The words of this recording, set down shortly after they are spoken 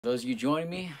those of you joining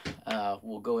me,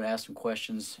 we'll go and ask some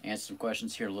questions, answer some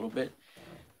questions here in a little bit.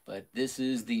 But this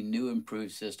is the new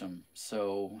improved system.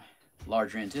 So,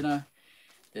 larger antenna.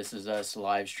 This is us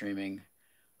live streaming,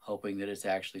 hoping that it's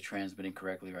actually transmitting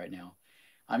correctly right now.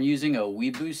 I'm using a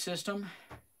Weeboost system,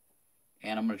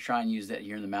 and I'm going to try and use that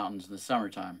here in the mountains in the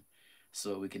summertime, so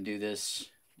that we can do this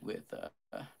with, a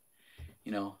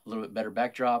little bit better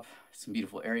backdrop, some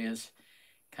beautiful areas,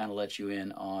 kind of let you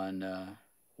in on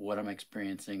what I'm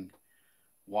experiencing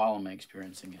while I'm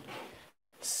experiencing it.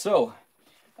 So,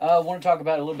 I want to talk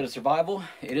about a little bit of survival.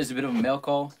 It is a bit of a mail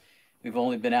call. We've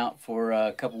only been out for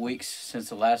a couple weeks since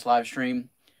the last live stream.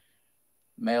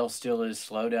 Mail still is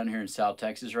slow down here in South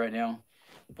Texas right now,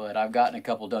 but I've gotten a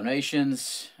couple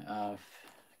donations. I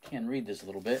can read this a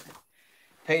little bit.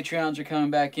 Patreons are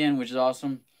coming back in, which is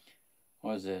awesome.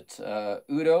 What is it?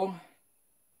 Udo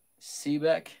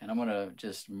Seebeck, and I'm gonna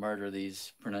just murder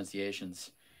these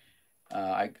pronunciations.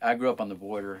 I grew up on the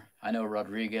border. I know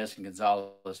Rodriguez and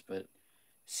Gonzalez, but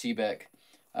Seebeck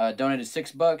donated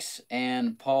 $6,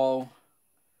 and Paul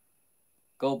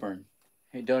Goldburn,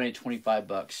 he donated 25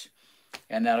 bucks,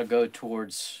 and that'll go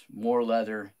towards more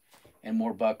leather and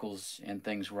more buckles and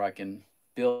things where I can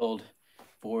build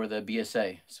for the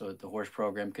BSA, so that the horse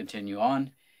program continue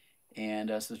on, and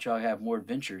so that y'all have more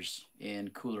adventures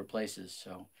in cooler places.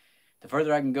 So the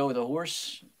further I can go with a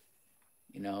horse,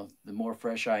 the more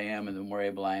fresh I am and the more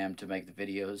able I am to make the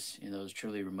videos in those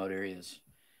truly remote areas.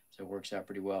 So it works out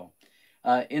pretty well.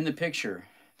 In the picture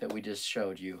that we just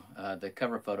showed you, the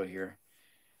cover photo here,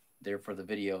 there for the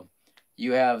video,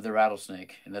 you have the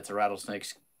rattlesnake, and that's a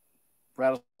rattlesnake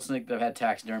that I've had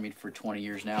taxidermied for 20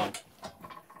 years now,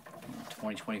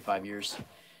 20, 25 years.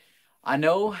 I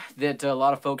know that a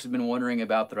lot of folks have been wondering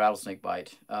about the rattlesnake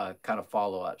bite, kind of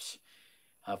follow-ups.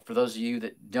 For those of you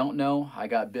that don't know, I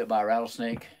got bit by a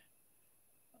rattlesnake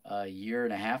a year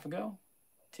and a half ago,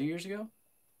 2 years ago,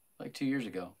 like 2 years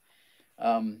ago,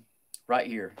 right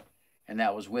here. And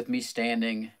that was with me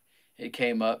standing. It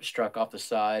came up, struck off the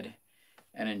side,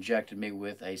 and injected me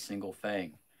with a single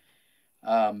fang.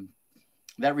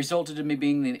 That resulted in me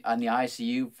being on the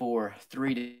ICU for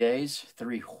 3 days,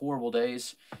 3 horrible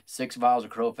days, 6 vials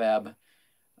of Crofab.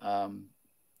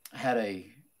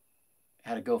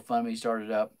 Had a GoFundMe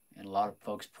started up, and a lot of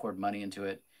folks poured money into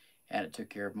it, and it took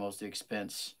care of most of the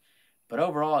expense. But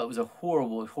overall, it was a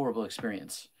horrible, horrible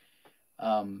experience.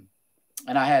 And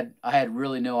I had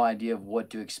really no idea of what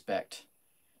to expect.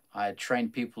 I had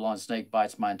trained people on snake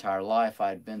bites my entire life. I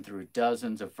had been through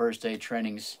dozens of first aid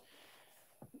trainings,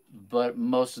 but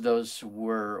most of those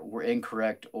were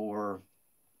incorrect or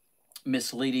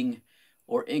misleading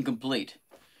or incomplete.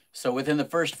 So within the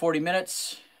first 40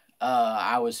 minutes,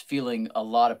 I was feeling a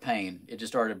lot of pain. It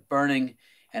just started burning,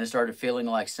 and it started feeling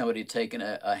like somebody had taken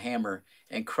a hammer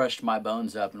and crushed my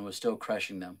bones up and was still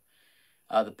crushing them.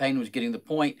 The pain was getting to the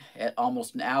point at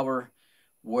almost an hour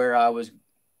where I was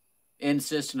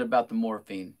insistent about the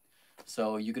morphine.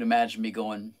 So you can imagine me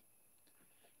going,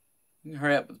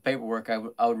 hurry up with the paperwork.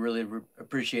 I would really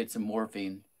appreciate some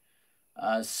morphine.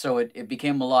 So it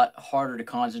became a lot harder to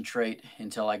concentrate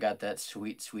until I got that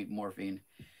sweet, sweet morphine.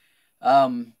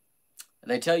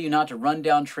 They tell you not to run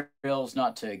down trails,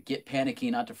 not to get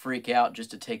panicky, not to freak out, just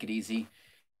to take it easy.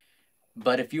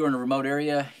 But if you're in a remote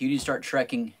area, you need to start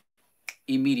trekking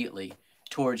immediately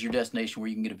towards your destination where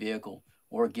you can get a vehicle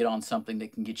or get on something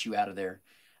that can get you out of there.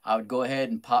 I would go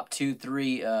ahead and pop 2,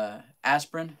 3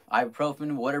 aspirin,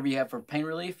 ibuprofen, whatever you have for pain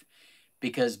relief,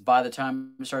 because by the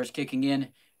time it starts kicking in,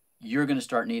 you're going to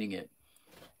start needing it.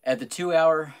 At the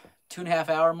 2.5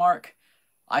 hour mark,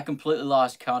 I completely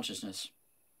lost consciousness.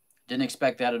 Didn't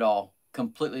expect that at all.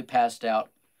 Completely passed out.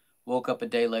 Woke up a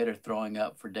day later throwing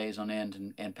up for days on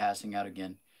end and passing out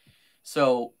again.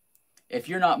 So if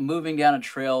you're not moving down a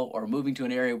trail or moving to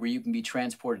an area where you can be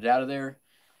transported out of there,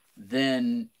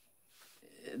 then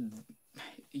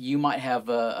you might have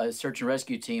a search and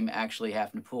rescue team actually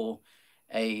having to pull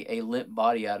a limp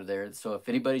body out of there. So if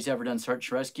anybody's ever done search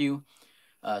and rescue,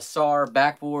 SAR,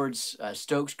 backboards,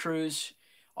 Stokes crews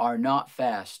are not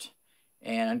fast,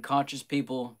 and unconscious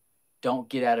people don't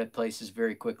get out of places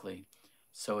very quickly.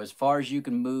 So as far as you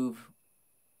can move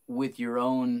with your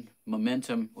own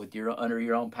momentum, under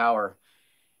your own power,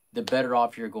 the better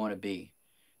off you're going to be.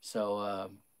 So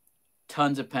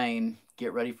tons of pain.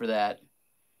 Get ready for that.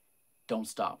 Don't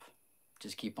stop.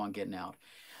 Just keep on getting out.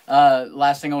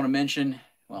 Last thing I want to mention,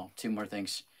 well, 2 more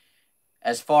things.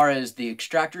 As far as the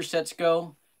extractor sets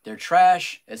go, they're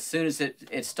trash. As soon as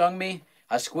it stung me,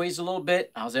 I squeezed a little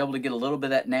bit. I was able to get a little bit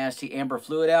of that nasty amber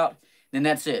fluid out. Then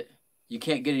that's it. You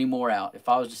can't get any more out. If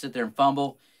I was to sit there and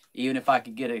fumble, Even if I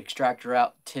could get an extractor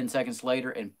out 10 seconds later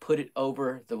and put it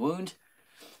over the wound,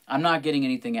 I'm not getting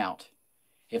anything out.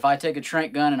 If I take a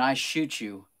tranq gun and I shoot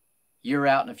you, you're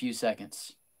out in a few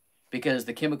seconds because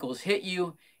the chemicals hit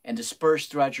you and disperse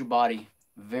throughout your body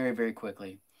very, very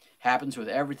quickly. Happens with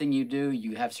everything you do.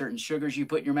 You have certain sugars you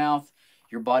put in your mouth,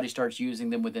 your body starts using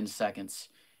them within seconds.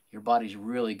 Your body's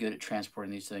really good at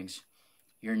transporting these things.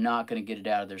 You're not going to get it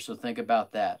out of there, so think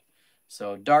about that.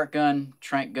 So dart gun,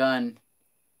 tranq gun,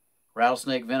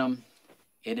 rattlesnake venom,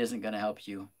 it isn't going to help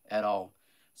you at all.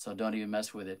 So don't even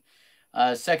mess with it.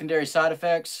 Secondary side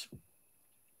effects.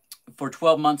 For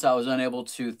 12 months, I was unable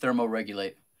to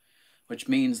thermoregulate, which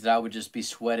means that I would just be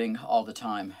sweating all the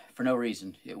time for no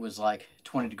reason. It was like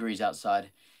 20 degrees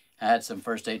outside. I had some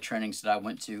first aid trainings that I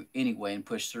went to anyway and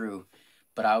pushed through,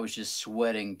 but I was just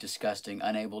sweating, disgusting,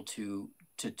 unable to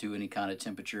do any kind of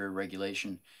temperature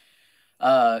regulation.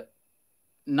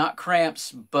 Not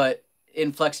cramps, but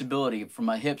inflexibility from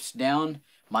my hips down.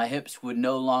 My hips would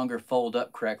no longer fold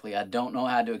up correctly. I don't know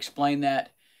how to explain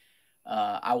that.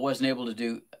 I wasn't able to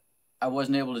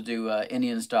do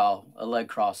Indian style a leg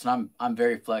cross, and I'm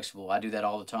very flexible. I do that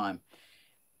all the time.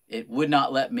 It would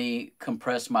not let me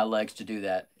compress my legs to do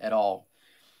that at all.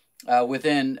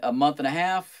 Within a month and a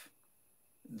half,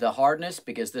 the hardness,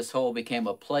 because this hole became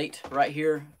a plate right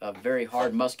here, a very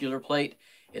hard muscular plate,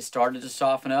 it started to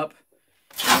soften up.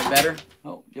 Any better?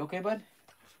 Oh, you okay, bud?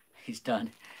 He's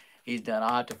done. He's done.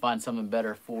 I'll have to find something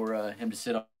better for him to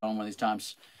sit on one of these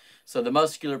times. So the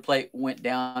muscular plate went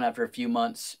down after a few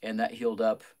months, and that healed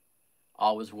up.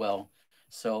 All was well.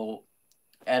 So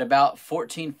at about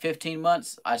 14, 15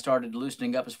 months, I started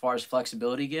loosening up as far as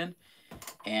flexibility again.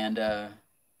 And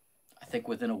I think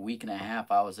within a week and a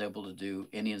half, I was able to do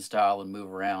Indian style and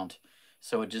move around.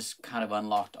 So it just kind of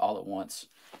unlocked all at once.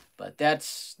 But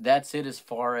that's it as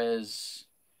far as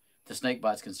the snake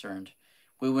bite's concerned.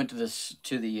 We went to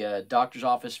the doctor's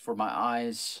office for my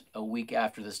eyes a week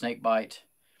after the snake bite,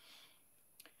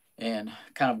 and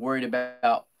kind of worried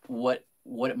about what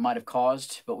it might have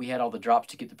caused. But we had all the drops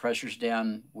to get the pressures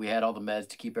down. We had all the meds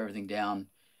to keep everything down,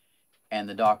 and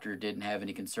the doctor didn't have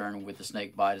any concern with the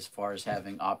snake bite as far as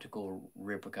having optical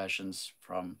repercussions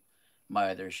from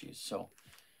my other issues. So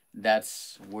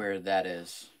that's where that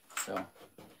is. So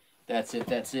that's it.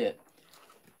 That's it.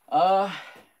 Are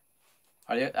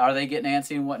they getting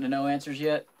antsy and wanting to know answers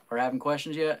yet, or having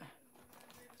questions yet?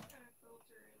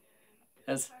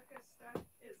 That's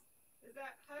is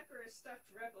that Huck or a stuffed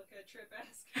replica? Trip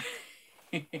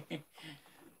asking.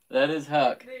 that is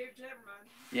Huck. Never mind.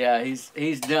 Yeah,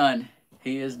 he's done.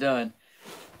 He is done.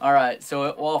 All right.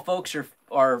 So while folks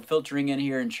are filtering in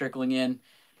here and trickling in,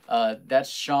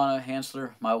 that's Shauna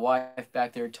Hansler, my wife,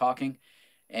 back there talking,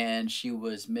 and she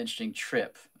was mentioning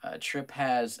Trip. Trip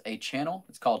has a channel.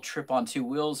 It's called Trip on Two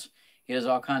Wheels. He does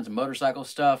all kinds of motorcycle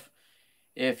stuff.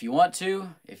 If you want to,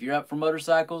 if you're up for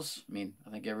motorcycles, I mean,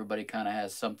 I think everybody kind of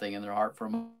has something in their heart for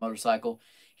a motorcycle.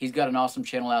 He's got an awesome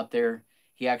channel out there.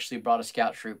 He actually brought a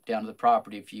scout troop down to the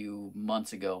property a few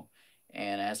months ago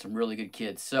and has some really good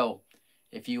kids. So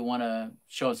if you want to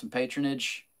show him some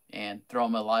patronage and throw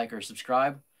him a like or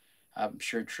subscribe, I'm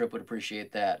sure Trip would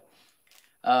appreciate that.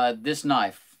 This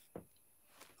knife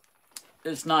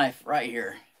right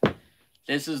here,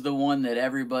 this is the one that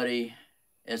everybody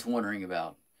is wondering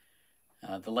about.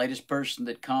 The latest person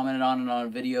that commented on it on a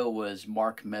video was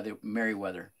Mark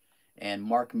Merriweather. And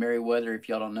Mark Merriweather, if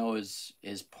y'all don't know, is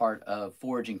part of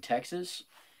Foraging Texas.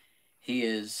 He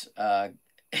is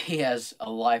he has a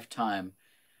lifetime,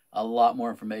 a lot more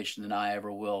information than I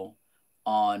ever will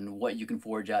on what you can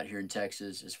forage out here in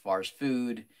Texas as far as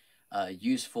food,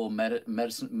 useful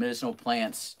medicinal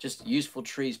plants, just useful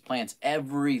trees, plants,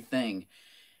 everything.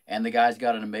 And the guy's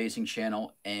got an amazing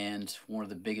channel and one of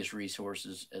the biggest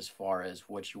resources as far as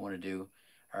what you want to do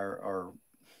or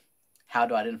how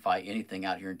to identify anything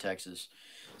out here in Texas.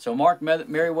 So Mark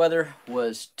Merriweather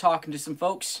was talking to some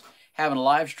folks, having a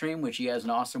live stream, which he has an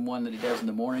awesome one that he does in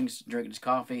the mornings, drinking his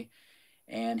coffee.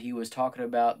 And he was talking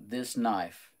about this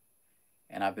knife.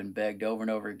 And I've been begged over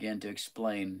and over again to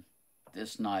explain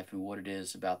this knife and what it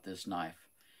is about this knife.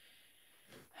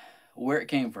 Where it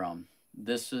came from.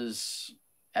 This is,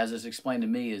 as is explained to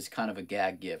me, is kind of a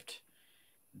gag gift.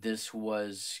 This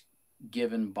was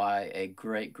given by a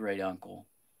great uncle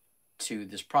to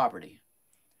this property.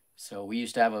 So we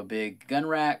used to have a big gun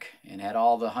rack and had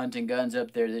all the hunting guns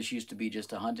up there. This used to be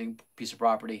just a hunting piece of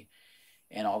property,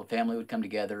 and all the family would come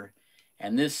together.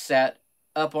 And this sat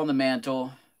up on the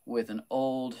mantle with an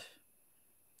old,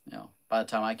 by the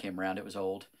time I came around, it was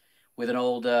old, with an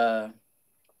old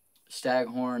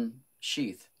staghorn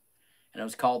sheath, and it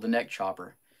was called the neck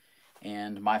chopper.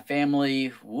 And my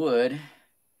family would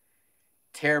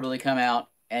terribly come out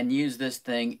and use this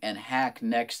thing and hack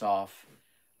necks off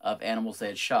of animals they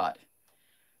had shot.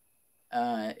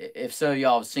 If so,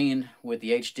 y'all have seen with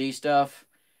the HD stuff,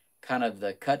 kind of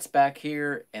the cuts back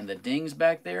here and the dings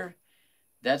back there.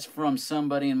 That's from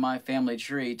somebody in my family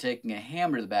tree taking a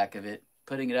hammer to the back of it,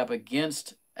 putting it up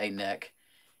against a neck,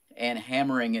 and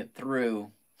hammering it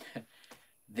through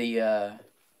the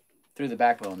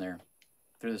backbone there,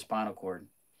 through the spinal cord.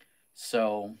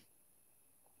 So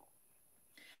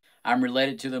I'm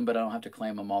related to them, but I don't have to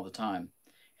claim them all the time.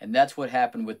 And that's what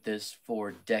happened with this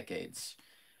for decades.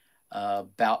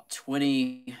 About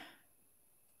 20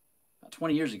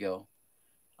 years ago,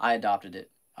 I adopted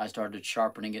it. I started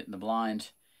sharpening it in the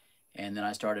blind, and then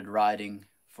I started riding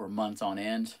for months on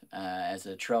end as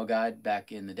a trail guide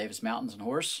back in the Davis Mountains and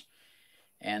horse.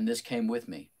 And this came with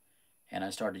me. And I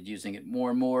started using it more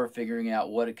and more, figuring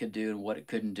out what it could do and what it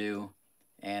couldn't do.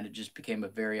 And it just became a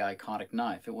very iconic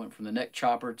knife. It went from the neck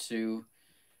chopper to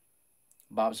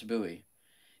Bob's Bowie.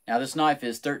 Now this knife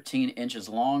is 13 inches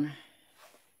long.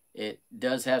 It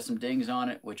does have some dings on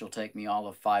it, which will take me all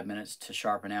of 5 minutes to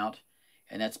sharpen out.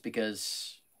 And that's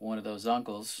because one of those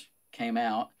uncles came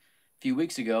out a few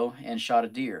weeks ago and shot a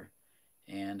deer.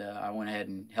 And I went ahead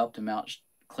and helped him out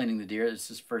cleaning the deer. This is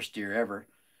his first deer ever.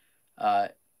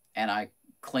 And I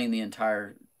cleaned the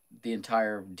entire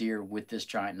deer with this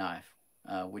giant knife,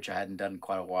 which I hadn't done in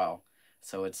quite a while.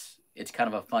 So it's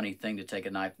kind of a funny thing to take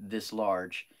a knife this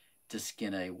large to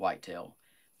skin a whitetail.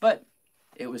 But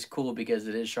it was cool because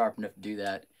it is sharp enough to do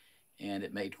that, and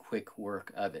it made quick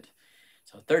work of it.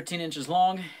 So 13 inches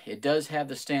long. It does have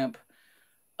the stamp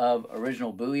of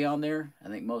original Bowie on there. I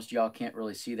think most of y'all can't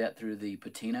really see that through the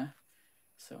patina,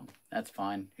 so that's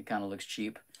fine. It kind of looks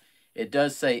cheap. It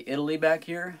does say Italy back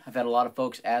here. I've had a lot of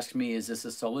folks ask me, is this a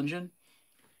Solingen?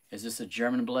 Is this a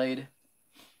German blade?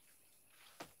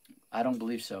 I don't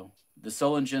believe so. The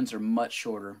Solingens are much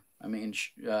shorter. I mean,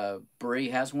 Brie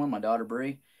has one, my daughter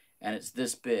Brie, and it's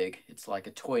this big. It's like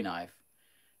a toy knife.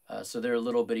 So their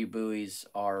little bitty Bowies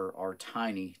are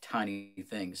tiny, tiny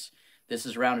things. This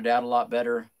is rounded out a lot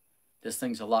better. This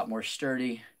thing's a lot more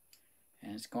sturdy,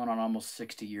 and it's going on almost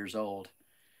 60 years old.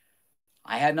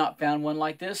 I had not found one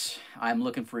like this. I'm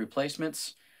looking for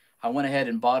replacements. I went ahead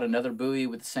and bought another Bowie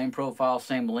with the same profile,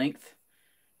 same length.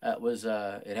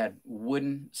 It had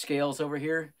wooden scales over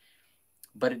here,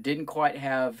 but it didn't quite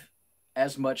have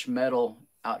as much metal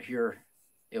out here.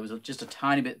 It was just a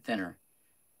tiny bit thinner.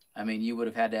 I mean, you would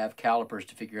have had to have calipers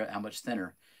to figure out how much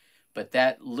thinner. But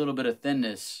that little bit of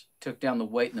thinness took down the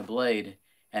weight in the blade,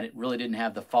 and it really didn't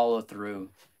have the follow-through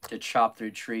to chop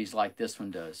through trees like this one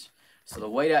does. So the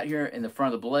weight out here in the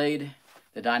front of the blade,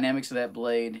 the dynamics of that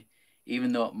blade,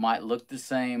 even though it might look the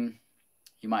same,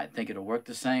 you might think it'll work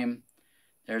the same,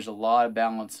 there's a lot of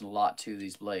balance and a lot to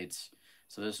these blades.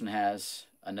 So this one has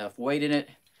enough weight in it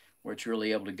where it's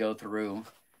really able to go through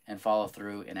and follow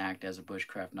through and act as a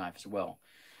bushcraft knife as well.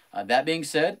 That being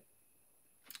said,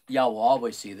 y'all will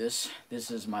always see this.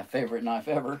 This is my favorite knife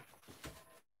ever.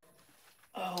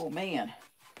 Oh man.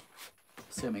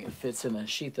 Assuming it fits in the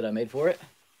sheath that I made for it.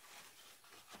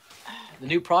 The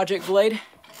new project blade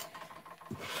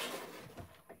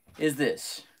is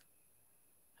this.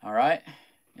 All right,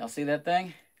 y'all see that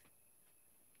thing?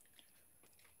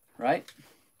 Right?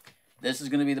 This is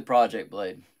going to be the project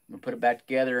blade. I'm going to put it back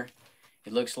together.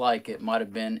 It looks like it might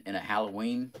have been in a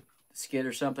Halloween skit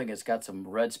or something. It's got some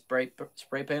red spray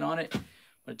paint on it. I'm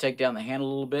going to take down the handle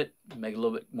a little bit, make it a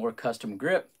little bit more custom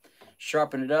grip,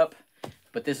 sharpen it up.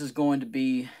 But this is going to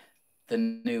be the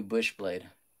new bush blade.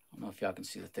 I don't know if y'all can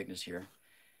see the thickness here.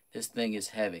 This thing is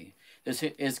heavy. This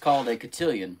is called a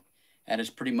cotillion, and it's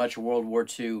pretty much a World War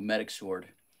II medic sword.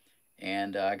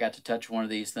 And I got to touch one of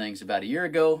these things about a year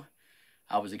ago.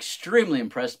 I was extremely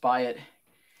impressed by it,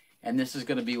 and this is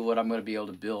going to be what I'm going to be able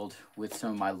to build with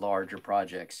some of my larger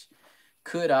projects.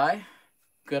 Could I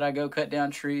go cut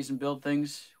down trees and build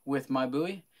things with my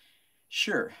Bowie?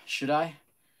 Sure. Should I?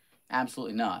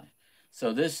 Absolutely not.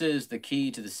 So this is the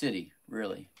key to the city,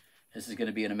 really. This is going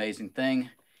to be an amazing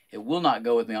thing. It will not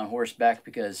go with me on horseback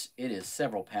because it is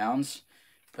several pounds,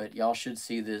 but y'all should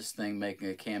see this thing making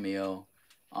a cameo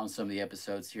on some of the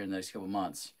episodes here in the next couple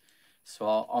months. So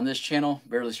on this channel,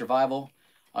 Bearly Survival,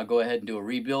 I'll go ahead and do a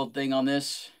rebuild thing on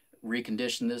this,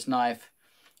 recondition this knife,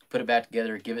 put it back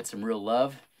together, give it some real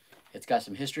love. It's got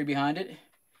some history behind it,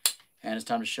 and it's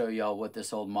time to show y'all what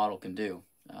this old model can do.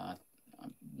 I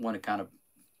want to kind of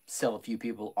sell a few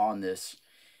people on this.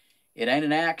 It ain't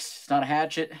an axe, it's not a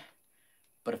hatchet,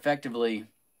 but effectively,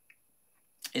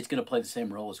 it's going to play the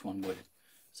same role as one would.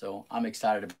 So I'm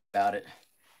excited about it.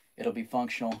 It'll be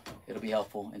functional, it'll be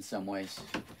helpful in some ways.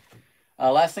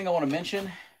 Last thing I want to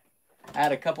mention, I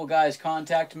had a couple guys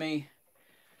contact me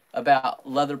about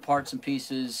leather parts and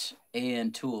pieces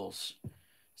and tools.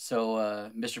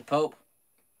 So Mr. Pope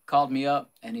called me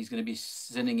up, and he's going to be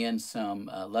sending in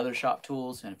some leather shop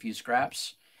tools and a few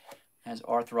scraps. Has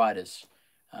arthritis.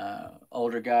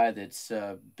 Older guy that's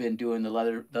been doing the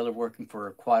leather working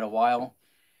for quite a while.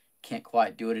 Can't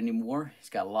quite do it anymore. He's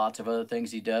got lots of other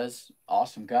things he does.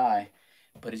 Awesome guy,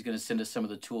 but he's going to send us some of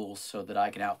the tools so that I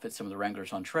can outfit some of the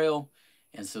Wranglers on trail,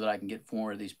 and so that I can get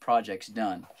more of these projects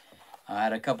done. I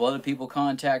had a couple other people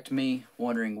contact me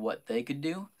wondering what they could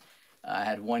do. I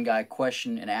had one guy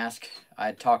question and ask. I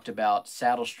had talked about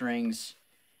saddle strings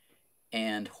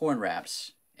and horn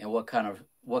wraps and what kind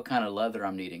of leather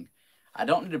I'm needing. I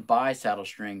don't need to buy saddle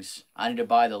strings. I need to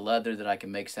buy the leather that I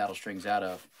can make saddle strings out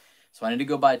of. So I need to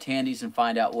go buy Tandy's and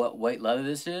find out what weight leather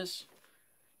this is.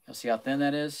 You'll see how thin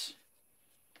that is.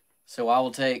 So I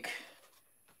will take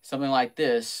something like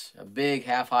this, a big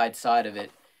half-hide side of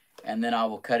it, and then I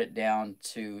will cut it down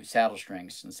to saddle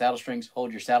strings. And saddle strings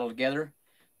hold your saddle together.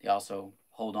 They also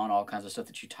hold on all kinds of stuff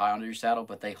that you tie onto your saddle,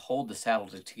 but they hold the saddle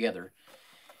together.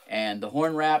 And the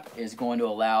horn wrap is going to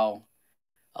allow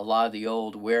a lot of the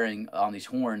old wearing on these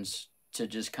horns to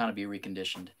just kind of be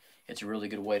reconditioned. It's a really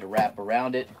good way to wrap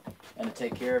around it and to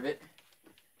take care of it.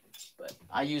 But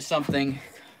I use something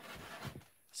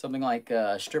like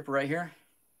a stripper right here.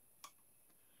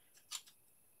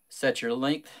 Set your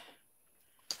length.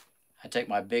 I take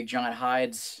my big giant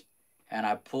hides and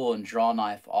I pull and draw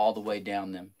knife all the way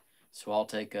down them. So I'll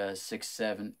take a 6,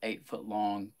 7, 8 foot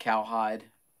long cowhide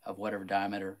of whatever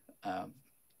diameter,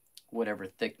 whatever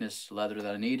thickness leather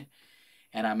that I need,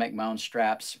 and I make my own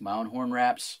straps, my own horn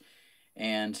wraps,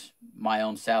 and my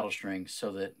own saddle strings.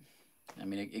 So that, I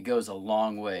mean, it goes a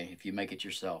long way if you make it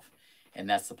yourself, and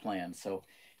that's the plan. So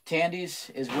Tandy's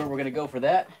is where we're gonna go for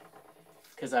that,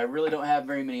 because I really don't have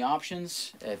very many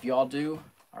options. If y'all do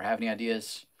or have any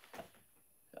ideas,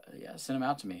 yeah, send them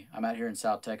out to me. I'm out here in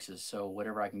South Texas, so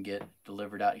whatever I can get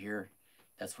delivered out here,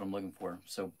 that's what I'm looking for.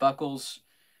 So buckles,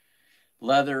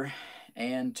 leather,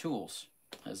 and tools.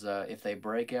 As if they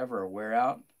break ever or wear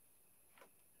out,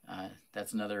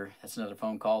 that's another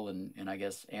phone call, and I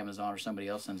guess Amazon or somebody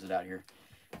else sends it out here.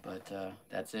 But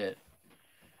that's it.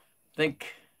 I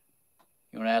think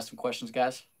you want to ask some questions,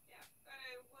 guys? Yeah.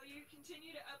 Will you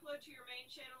continue to upload to your main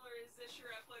channel, or is this your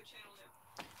upload channel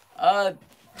now?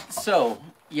 So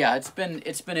yeah, it's been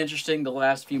interesting the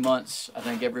last few months. I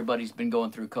think everybody's been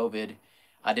going through COVID.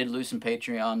 I did lose some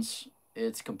Patreons.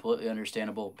 It's completely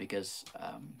understandable because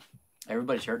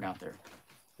everybody's hurting out there.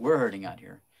 We're hurting out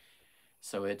here,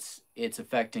 so it's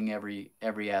affecting every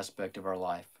aspect of our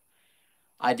life.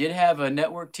 I did have a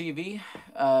network TV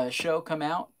show come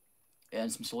out,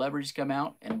 and some celebrities come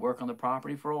out and work on the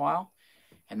property for a while,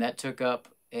 and that took up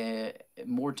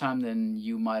more time than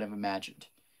you might have imagined.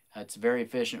 It's very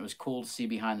efficient. It was cool to see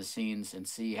behind the scenes and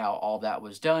see how all that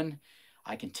was done.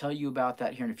 I can tell you about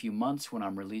that here in a few months when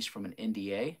I'm released from an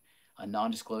NDA, a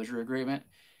non-disclosure agreement,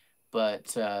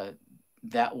 but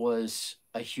that was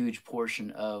a huge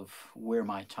portion of where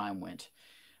my time went.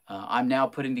 I'm now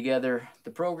putting together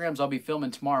the programs. I'll be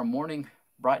filming tomorrow morning,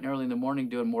 bright and early in the morning,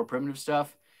 doing more primitive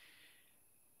stuff.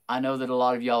 I know that a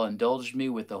lot of y'all indulged me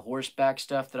with the horseback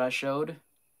stuff that I showed.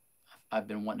 I've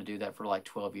been wanting to do that for like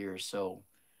 12 years, so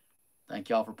thank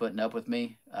y'all for putting up with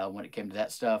me when it came to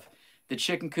that stuff. The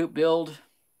chicken coop build,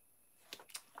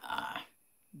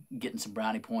 getting some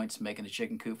brownie points, making a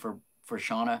chicken coop for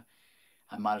Shauna.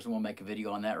 I might as well make a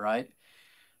video on that, right?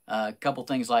 A couple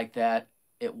things like that.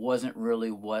 It wasn't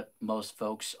really what most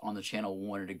folks on the channel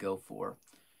wanted to go for.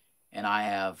 And I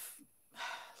have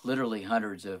literally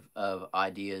hundreds of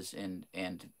ideas and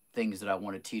things that I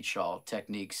want to teach y'all,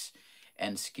 techniques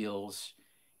and skills,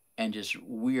 and just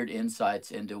weird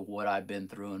insights into what I've been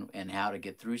through and how to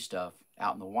get through stuff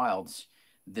out in the wilds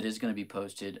that is going to be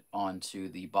posted onto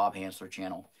the Bob Hansler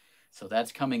channel. So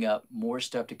that's coming up. More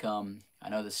stuff to come. I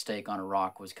know the steak on a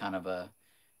rock was kind of a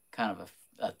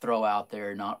throw out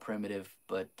there, not primitive,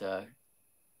 but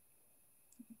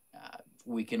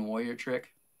weekend warrior trick,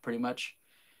 pretty much.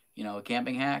 You know, a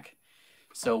camping hack.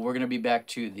 So we're going to be back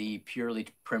to the purely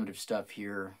primitive stuff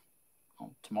here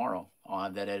tomorrow. I'll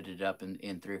have that edited up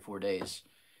in 3 or 4 days,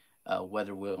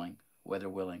 weather willing.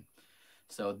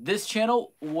 So this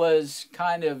channel was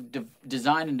kind of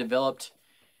designed and developed.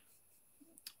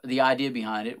 The idea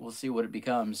behind it, we'll see what it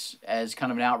becomes, as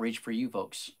kind of an outreach for you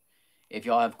folks. If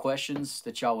y'all have questions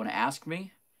that y'all want to ask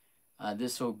me,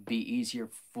 this will be easier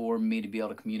for me to be able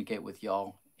to communicate with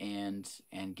y'all and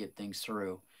get things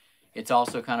through. It's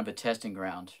also kind of a testing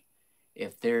ground.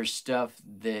 If there's stuff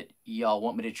that y'all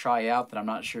want me to try out that I'm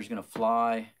not sure is going to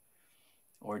fly,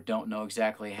 or don't know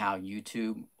exactly how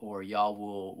YouTube or y'all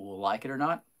will like it or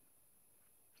not,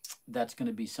 that's going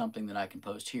to be something that I can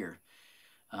post here.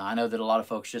 I know that a lot of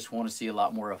folks just want to see a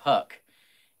lot more of Huck,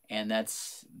 and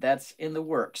that's in the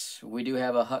works. We do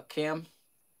have a Huck cam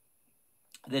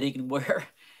that he can wear,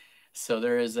 so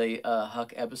there is a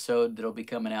Huck episode that'll be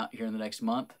coming out here in the next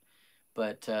month.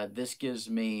 But this gives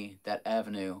me that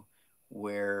avenue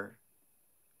where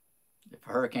if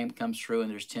a hurricane comes through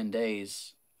and there's 10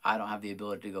 days, I don't have the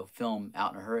ability to go film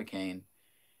out in a hurricane,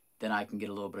 then I can get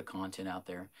a little bit of content out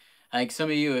there. I think some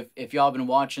of you, if y'all been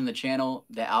watching the channel,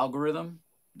 the algorithm,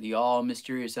 the all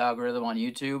mysterious algorithm on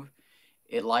YouTube,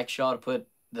 it likes y'all to put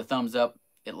the thumbs up.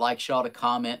 It likes y'all to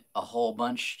comment a whole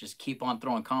bunch. Just keep on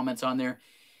throwing comments on there.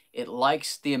 It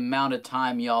likes the amount of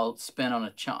time y'all spend on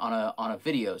a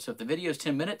video. So if the video is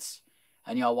 10 minutes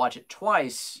and y'all watch it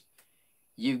twice,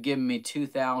 you've given me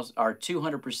 2,000 or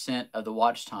 200% of the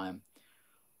watch time.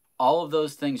 All of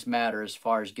those things matter as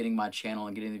far as getting my channel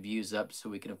and getting the views up so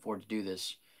we can afford to do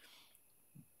this.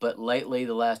 But lately,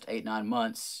 the last 8-9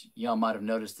 months, y'all might have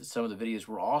noticed that some of the videos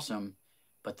were awesome,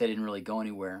 but they didn't really go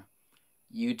anywhere.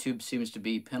 YouTube seems to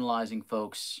be penalizing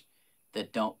folks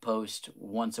that don't post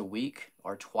once a week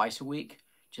or twice a week,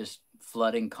 just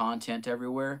flooding content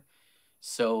everywhere.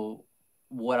 So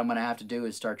what I'm going to have to do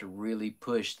is start to really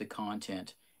push the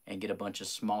content and get a bunch of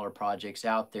smaller projects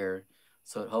out there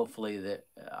so that hopefully that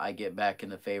I get back in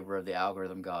the favor of the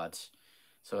algorithm gods.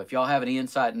 So if y'all have any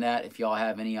insight in that, if y'all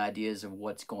have any ideas of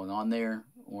what's going on there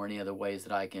or any other ways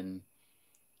that I can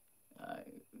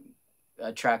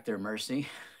attract their mercy,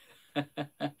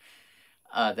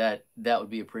 that would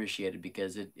be appreciated,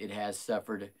 because it has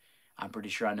suffered. I'm pretty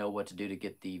sure I know what to do to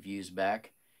get the views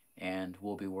back, and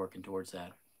we'll be working towards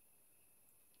that.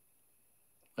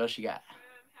 What else you got?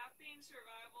 Half-Bean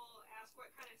Survival asked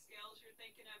what kind of scales you're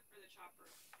thinking of for the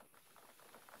chopper.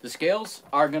 The scales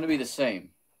are going to be the same.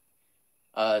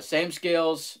 Same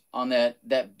scales on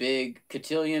that big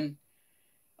cotillion.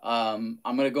 I'm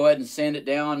going to go ahead and sand it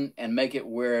down and make it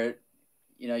where,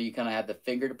 you know, you kind of have the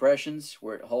finger depressions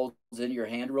where it holds in your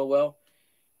hand real well.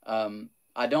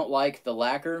 I don't like the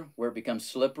lacquer where it becomes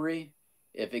slippery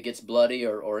if it gets bloody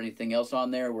or anything else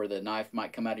on there where the knife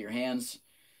might come out of your hands.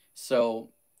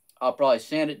 So I'll probably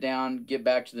sand it down, get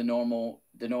back to the normal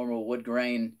wood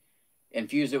grain,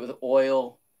 infuse it with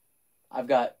oil. I've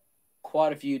got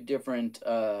quite a few different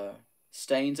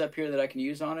stains up here that I can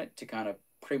use on it to kind of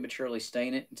prematurely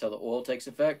stain it until the oil takes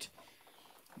effect.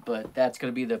 But that's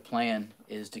going to be the plan,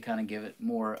 is to kind of give it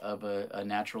more of a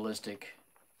naturalistic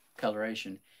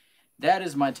coloration. That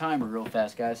is my timer real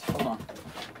fast, guys. Hold on.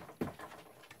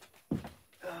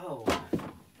 Oh.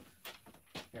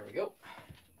 There we go.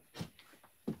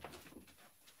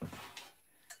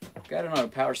 Got it on a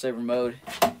power saver mode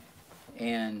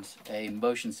and a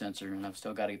motion sensor, and I've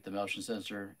still got to get the motion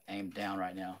sensor aimed down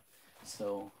right now.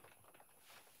 So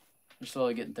we're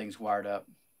slowly getting things wired up.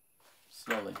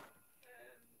 Slowly. Will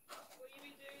you be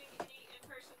doing any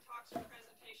in-person talks or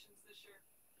presentations this year?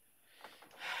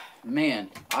 Man,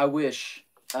 I wish.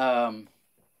 So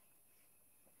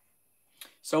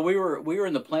we were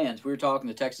in the plans. We were talking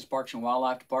to Texas Parks and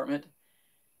Wildlife Department,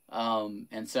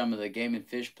 and some of the game and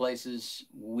fish places.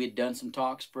 We'd done some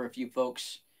talks for a few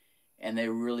folks, and they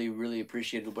really, really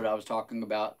appreciated what I was talking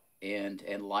about and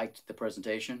liked the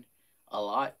presentation a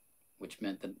lot, which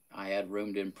meant that I had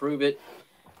room to improve it.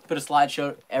 Put a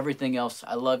slideshow, everything else.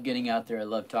 I love getting out there. I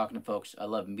love talking to folks. I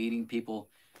love meeting people.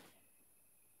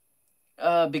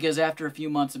 Because after a few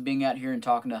months of being out here and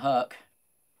talking to Huck,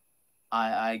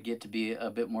 I get to be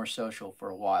a bit more social for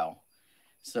a while.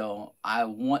 So I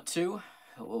want to,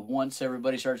 once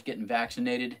everybody starts getting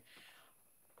vaccinated,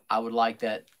 I would like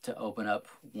that to open up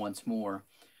once more.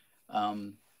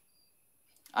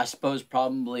 I suppose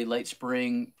probably late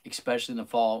spring, especially in the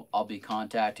fall, I'll be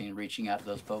contacting and reaching out to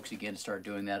those folks again to start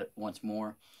doing that once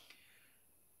more.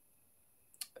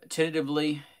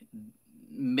 Tentatively,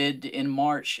 mid in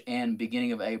March and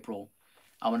beginning of April,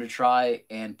 I'm going to try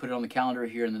and put it on the calendar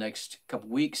here in the next couple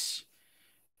weeks.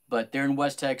 But there in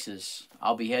West Texas,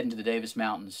 I'll be heading to the Davis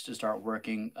Mountains to start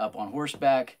working up on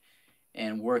horseback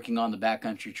and working on the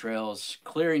backcountry trails,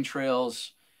 clearing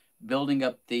trails, building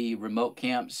up the remote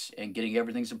camps and getting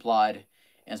everything supplied,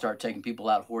 and start taking people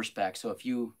out horseback. So if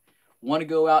you want to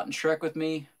go out and trek with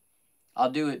me, I'll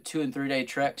do it 2- and 3-day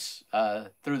treks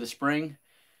through the spring.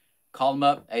 Call them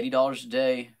up, $80 a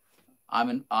day.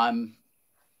 I'm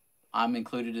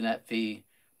included in that fee,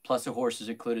 plus the horses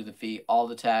included in the fee, all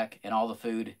the tack and all the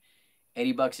food.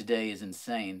 $80 a day is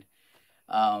insane.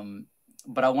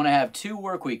 But I want to have 2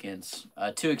 work weekends,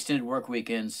 2 extended work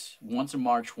weekends, once in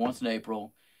March, once in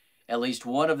April, At least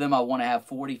one of them, I want to have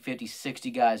 40, 50,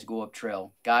 60 guys go up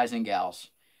trail, guys and gals.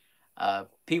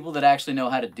 People that actually know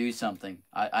how to do something.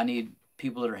 I need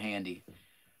people that are handy.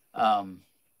 I'm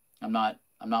not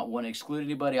wanting to exclude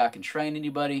anybody. I can train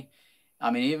anybody.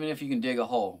 I mean, even if you can dig a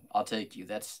hole, I'll take you.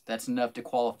 That's enough to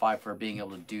qualify for being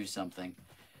able to do something.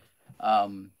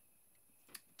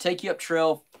 Take you up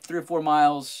trail 3 or 4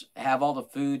 miles, have all the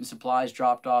food and supplies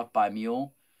dropped off by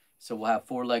mule. So we'll have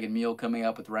 4-legged mule coming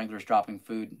up with wranglers dropping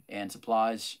food and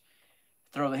supplies.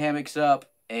 Throw the hammocks up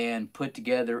and put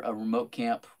together a remote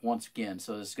camp once again.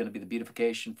 So this is going to be the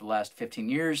beautification for the last 15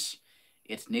 years.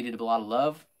 It's needed a lot of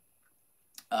love.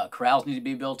 Corrals need to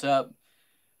be built up.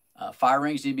 Fire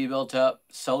rings need to be built up.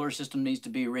 Solar system needs to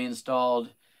be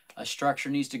reinstalled. A structure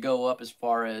needs to go up as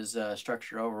far as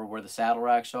structure over where the saddle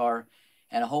racks are.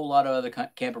 And a whole lot of other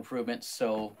camp improvements.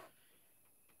 So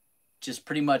just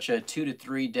pretty much a 2 to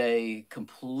 3 day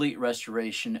complete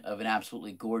restoration of an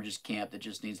absolutely gorgeous camp that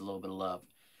just needs a little bit of love.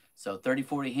 So 30,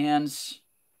 40 hands,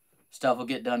 stuff will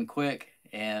get done quick,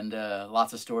 and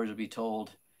lots of stories will be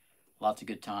told, lots of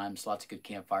good times, lots of good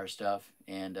campfire stuff,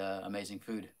 and amazing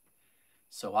food.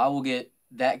 So I will get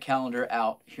that calendar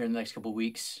out here in the next couple of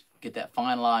weeks, get that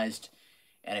finalized,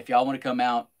 and if y'all want to come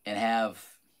out and have,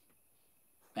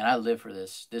 man, I live for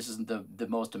this. This is the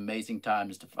most amazing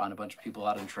time, is to find a bunch of people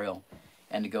out on trail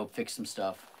and to go fix some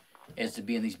stuff, is to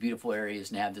be in these beautiful areas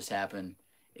and have this happen.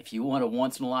 If you want a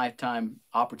once-in-a-lifetime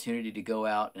opportunity to go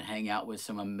out and hang out with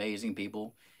some amazing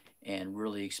people and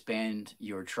really expand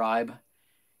your tribe,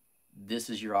 this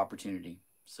is your opportunity.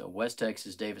 So West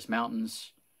Texas, Davis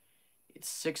Mountains. It's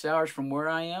 6 hours from where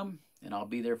I am, and I'll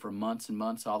be there for months and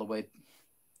months, all the way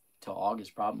till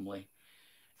August probably.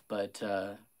 But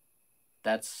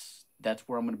that's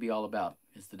where I'm going to be all about,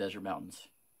 is the desert mountains.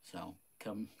 So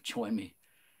come join me.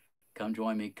 Come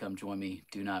join me. Come join me.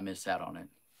 Do not miss out on it.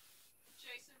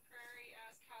 Jason Prairie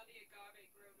asked how the agave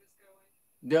grove is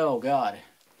going. Oh, God.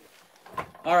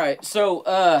 All right. So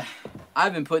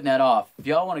I've been putting that off. If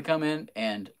y'all want to come in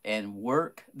and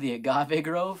work the agave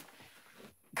grove,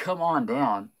 come on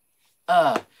down.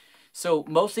 So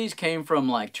most of these came from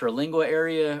like Terlingua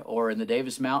area or in the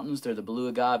Davis Mountains. They're the blue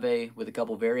agave with a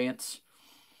couple variants.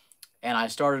 And I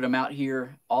started them out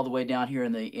here, all the way down here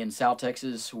in South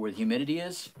Texas where the humidity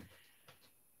is.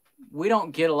 We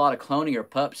don't get a lot of cloning or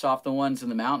pups off the ones in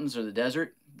the mountains or the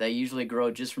desert. They usually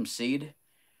grow just from seed.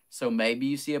 So maybe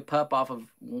you see a pup off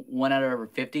of 1 out of every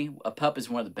 50. A pup is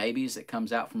one of the babies that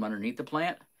comes out from underneath the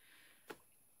plant.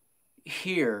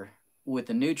 Here, with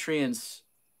the nutrients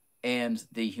and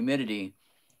the humidity,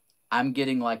 I'm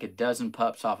getting like a dozen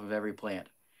pups off of every plant.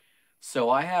 So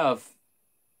I have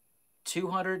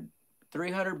 200,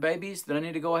 300 babies that I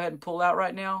need to go ahead and pull out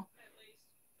right now. At least.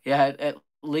 Yeah, at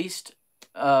least.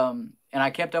 And I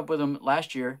kept up with them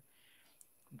last year,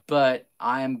 but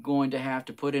I am going to have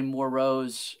to put in more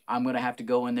rows. I'm going to have to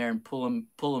go in there and pull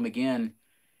them again.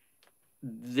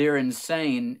 They're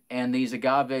insane, and these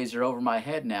agaves are over my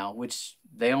head now, which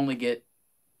they only get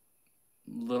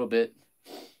a little bit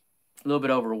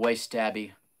over waist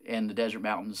stabby in the desert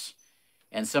mountains.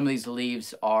 And some of these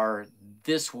leaves are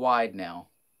this wide now,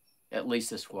 at least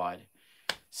this wide.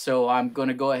 So I'm going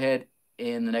to go ahead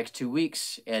in the next 2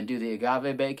 weeks and do the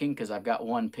agave baking, because I've got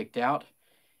one picked out.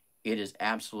 It is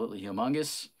absolutely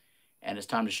humongous, and it's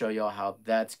time to show y'all how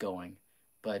that's going.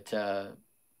 But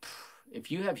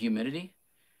if you have humidity,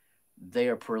 they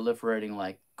are proliferating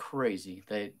like crazy.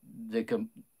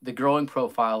 The growing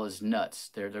profile is nuts.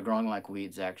 They're growing like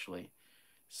weeds, actually.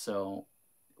 So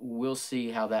we'll see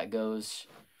how that goes.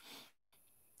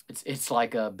 It's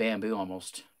like a bamboo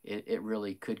almost. It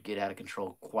really could get out of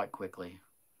control quite quickly.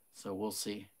 So we'll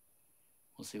see.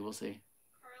 We'll see. Carlos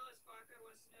Baca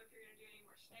wants to know if you're going to do any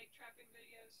more snake trapping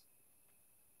videos.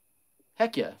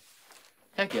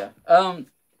 Heck yeah.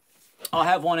 I'll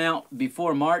have one out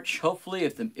before March, hopefully,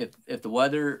 if the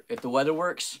weather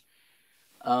works.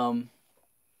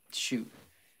 Shoot.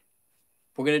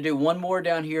 We're gonna do one more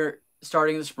down here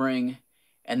starting in the spring,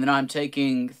 and then I'm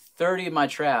taking 30 of my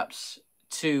traps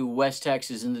to West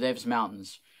Texas in the Davis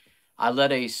Mountains. I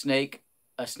let a snake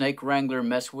wrangler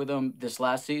mess with them this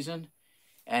last season,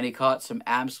 and he caught some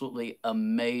absolutely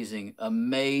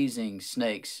amazing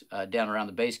snakes down around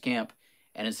the base camp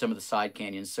and in some of the side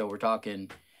canyons. So we're talking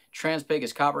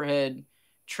Trans-Pecos copperhead,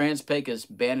 Trans-Pecos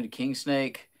banded king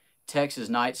snake, Texas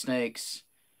night snakes,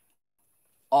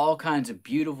 all kinds of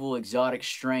beautiful, exotic,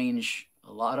 strange,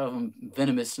 a lot of them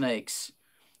venomous snakes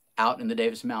out in the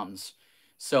Davis Mountains.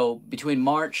 So between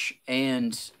March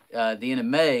and the end of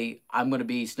May, I'm going to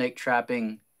be snake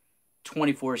trapping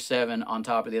 24/7 on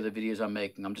top of the other videos I'm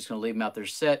making. I'm just going to leave them out there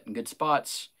set in good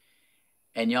spots,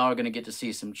 and y'all are going to get to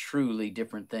see some truly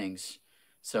different things.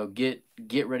 So get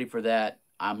ready for that.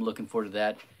 I'm looking forward to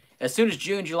that. As soon as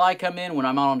June, July come in, when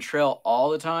I'm out on trail all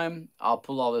the time, I'll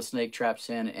pull all the snake traps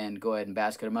in and go ahead and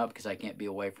basket them up because I can't be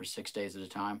away for 6 days at a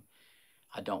time.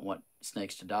 I don't want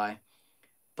snakes to die.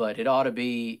 But it ought to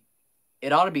be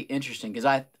interesting because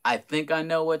I think I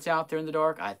know what's out there in the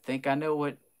dark. I think I know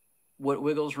what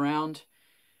wiggles around.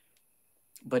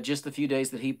 But just the few days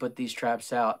that he put these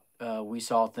traps out, we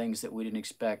saw things that we didn't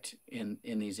expect in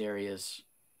these areas.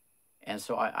 And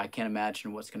so I can't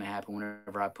imagine what's going to happen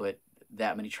whenever I put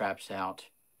that many traps out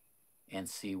and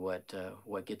see what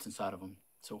gets inside of them.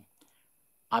 So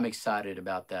I'm excited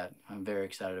about that. I'm very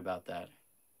excited about that.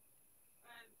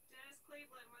 Dennis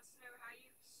Cleveland wants to know how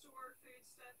you store food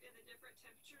stuff in the different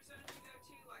temperature zones you go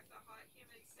to, like the hot,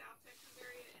 humid South Texas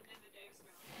area and then the Davis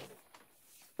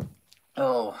Mountains.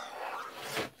 Oh,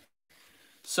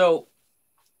 so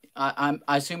I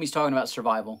assume he's talking about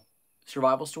survival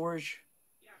storage.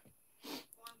 Yeah,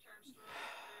 long-term storage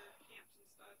for camps and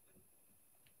stuff.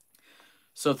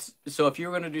 And So if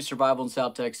you're going to do survival in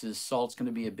South Texas, salt's going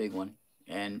to be a big one,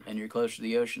 and you're closer to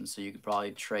the ocean, so you could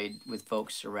probably trade with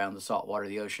folks around the salt water of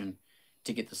the ocean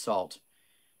to get the salt.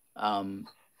 Um,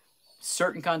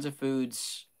 Certain kinds of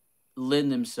foods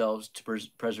lend themselves to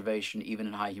preservation even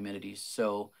in high humidities.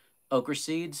 So okra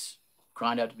seeds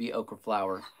grind out to be okra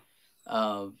flour.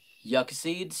 Uh, Yucca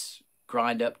seeds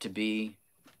grind up to be,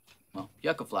 well,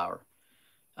 yucca flour.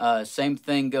 Same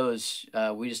thing goes.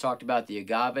 We just talked about the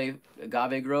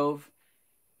agave grove.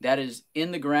 That is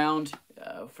in the ground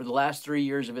for the last 3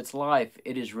 years of its life.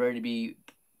 It is ready to be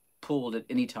pulled at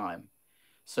any time.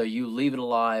 So you leave it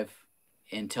alive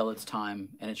until it's time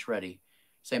and it's ready.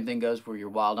 Same thing goes for your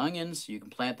wild onions. You can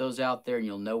plant those out there and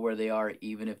you'll know where they are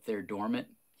even if they're dormant.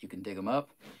 You can dig them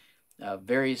up.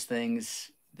 Various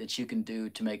things that you can do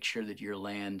to make sure that your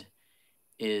land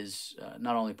is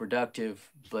not only productive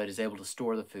but is able to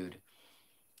store the food.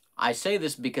 I say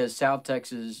this because South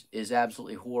Texas is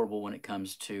absolutely horrible when it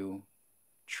comes to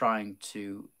trying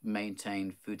to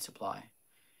maintain food supply.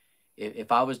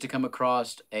 If I was to come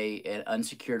across an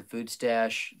unsecured food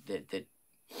stash that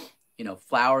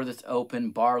flour that's open,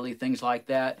 barley, things like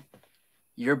that,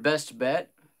 your best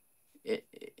bet,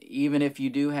 even if you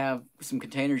do have some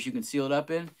containers you can seal it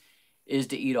up in, is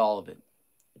to eat all of it,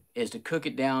 is to cook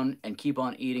it down and keep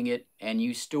on eating it, and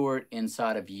you store it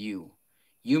inside of you.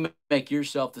 You make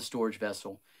yourself the storage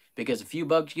vessel because a few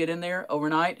bugs get in there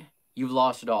overnight, you've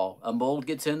lost it all. A mold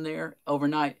gets in there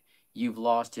overnight, you've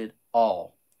lost it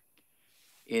all.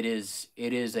 It is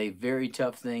a very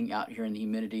tough thing out here in the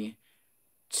humidity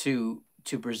to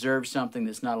preserve something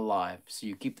that's not alive. So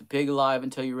you keep the pig alive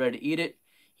until you're ready to eat it.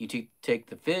 You take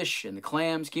the fish and the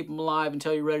clams, keep them alive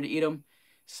until you're ready to eat them.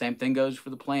 Same thing goes for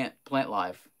the plant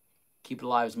life. Keep it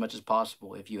alive as much as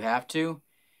possible. If you have to,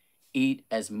 eat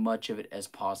as much of it as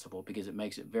possible because it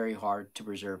makes it very hard to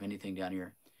preserve anything down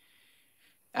here.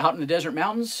 Out in the desert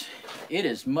mountains, it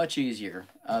is much easier.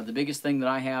 The biggest thing that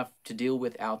I have to deal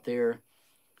with out there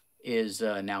is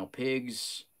now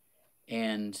pigs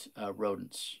and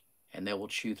rodents, and they will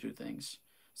chew through things.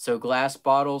 So glass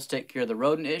bottles take care of the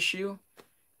rodent issue.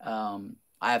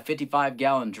 I have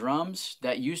 55-gallon drums.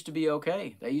 That used to be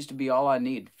okay. That used to be all I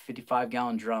need,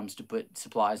 55-gallon drums to put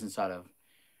supplies inside of.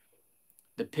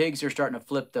 The pigs are starting to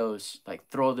flip those, like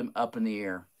throw them up in the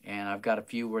air. And I've got a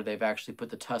few where they've actually put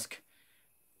the tusk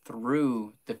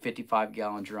through the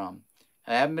 55-gallon drum.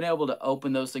 I haven't been able to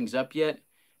open those things up yet,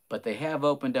 but they have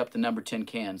opened up the number 10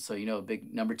 cans. So, a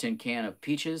big number 10 can of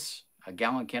peaches, a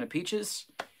gallon can of peaches.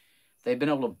 They've been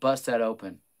able to bust that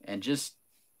open. And just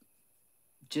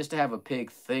to have a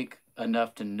pig think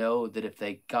enough to know that if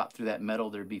they got through that metal,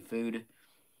 there'd be food.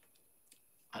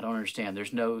 I don't understand.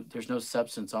 There's no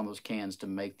substance on those cans to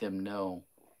make them know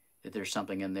that there's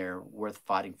something in there worth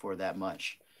fighting for that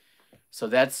much. So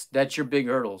that's your big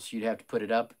hurdles. You'd have to put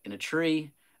it up in a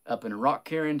tree, up in a rock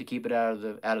cairn to keep it out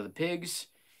of the pigs,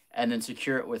 and then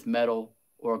secure it with metal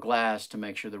or glass to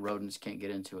make sure the rodents can't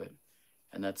get into it.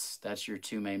 And that's your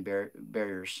two main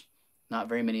barriers. Not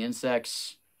very many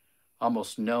insects,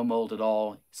 almost no mold at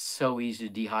all. It's so easy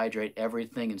to dehydrate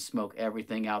everything and smoke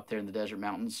everything out there in the desert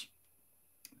mountains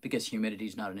because humidity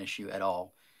is not an issue at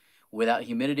all. Without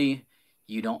humidity,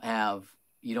 you don't have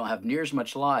near as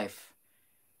much life.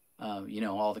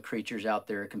 All the creatures out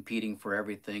there competing for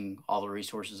everything, all the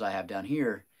resources I have down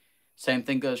here. Same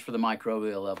thing goes for the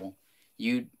microbial level.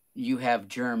 You have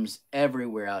germs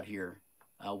everywhere out here.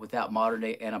 Without modern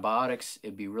day antibiotics,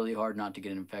 it'd be really hard not to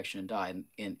get an infection and die.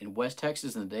 In West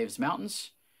Texas and the Davis Mountains,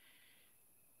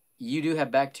 you do have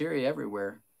bacteria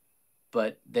everywhere,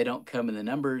 but they don't come in the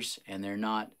numbers, and they're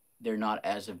not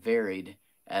as varied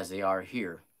as they are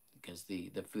here, because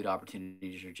the food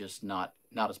opportunities are just not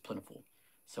as plentiful.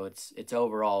 So it's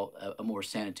overall a more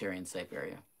sanitary and safe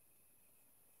area.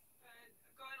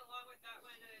 Going along with that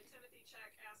one, Timothy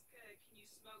Check asked, can you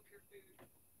smoke your food? Can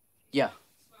you Yeah,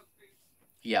 smoke food?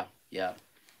 yeah.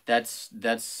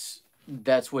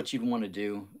 That's what you'd want to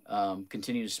do.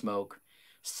 Continue to smoke.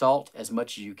 Salt as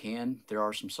much as you can. There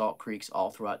are some salt creeks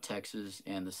all throughout Texas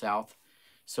and the South.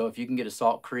 So if you can get a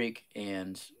salt creek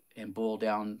and boil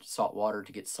down salt water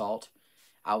to get salt,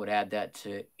 I would add that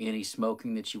to any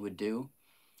smoking that you would do.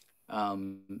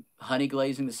 Honey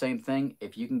glazing, the same thing.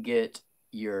 If you can get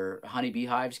your honey bee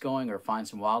hives going or find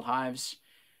some wild hives,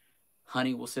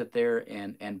 honey will sit there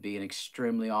and be an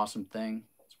extremely awesome thing.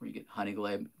 It's where you get honey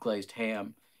glazed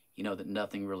ham. You know that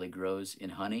nothing really grows in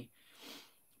honey,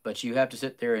 but you have to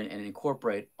sit there and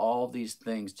incorporate all these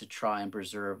things to try and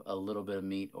preserve a little bit of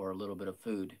meat or a little bit of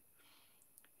food.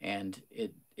 And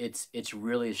it's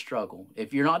really a struggle.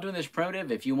 If you're not doing this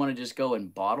primitive, if you want to just go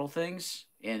and bottle things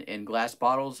in glass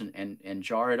bottles and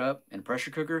jar it up in a pressure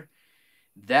cooker,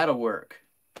 that'll work.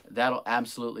 That'll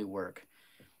absolutely work.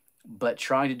 But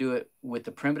trying to do it with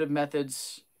the primitive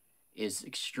methods is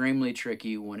extremely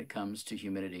tricky when it comes to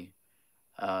humidity.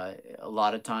 A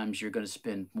lot of times you're going to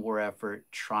spend more effort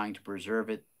trying to preserve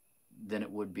it than it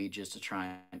would be just to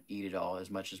try and eat it all as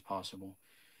much as possible.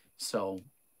 So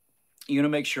you're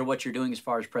going to make sure what you're doing as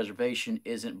far as preservation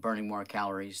isn't burning more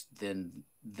calories than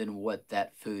what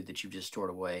that food that you've just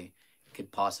stored away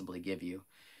could possibly give you.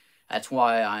 That's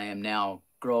why I am now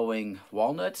growing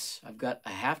walnuts. I've got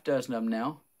a half dozen of them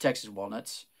now, Texas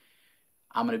walnuts.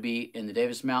 I'm going to be in the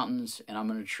Davis Mountains, and I'm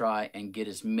going to try and get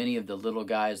as many of the little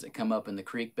guys that come up in the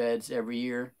creek beds every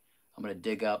year. I'm going to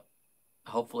dig up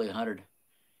hopefully 100,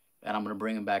 and I'm going to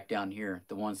bring them back down here.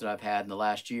 The ones that I've had in the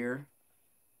last year,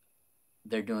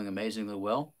 they're doing amazingly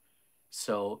well.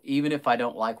 So even if I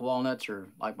don't like walnuts, or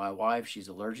like my wife, she's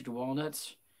allergic to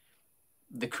walnuts,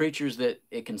 the creatures that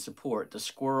it can support, the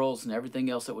squirrels and everything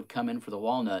else that would come in for the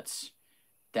walnuts,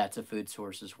 that's a food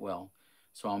source as well.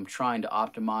 So I'm trying to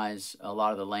optimize a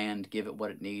lot of the land, give it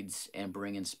what it needs, and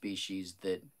bring in species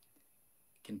that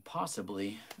can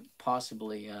possibly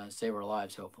save our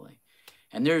lives, hopefully.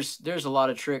 And there's a lot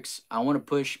of tricks. I want to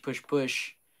push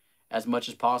as much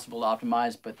as possible to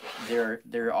optimize, but there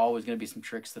are always going to be some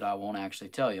tricks that I won't actually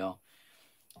tell y'all.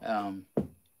 Um,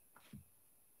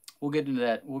 we'll get into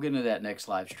that. We'll get into that next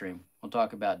live stream. We'll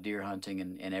talk about deer hunting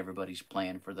and everybody's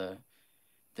plan for the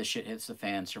shit hits the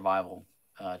fan survival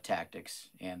tactics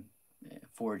and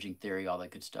foraging theory, all that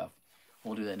good stuff.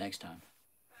 We'll do that next time.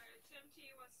 Tim T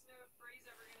wants to know if Bree's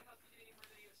ever going to help you do any more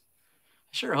videos.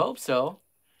 I sure hope so.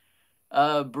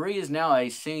 Bree is now a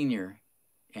senior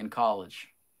in college,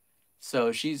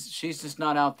 so she's just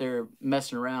not out there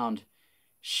messing around.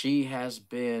 She has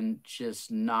been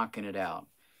just knocking it out.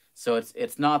 So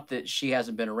it's not that she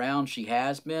hasn't been around. She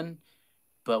has been,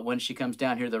 but when she comes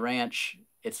down here to the ranch,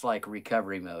 it's like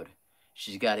recovery mode.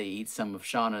 She's got to eat some of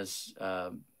Shauna's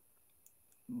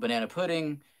banana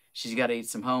pudding. She's got to eat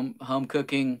some home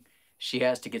cooking. She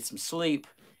has to get some sleep,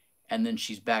 and then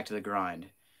she's back to the grind.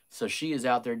 So she is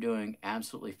out there doing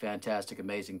absolutely fantastic,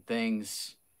 amazing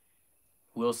things.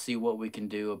 We'll see what we can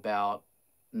do about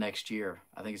next year.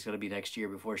 I think it's going to be next year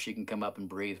before she can come up and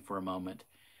breathe for a moment.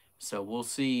 So we'll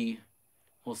see.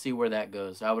 We'll see where that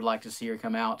goes. I would like to see her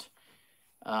come out.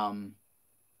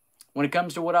 When it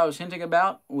comes to what I was hinting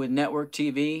about with network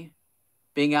TV,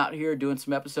 being out here doing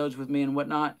some episodes with me and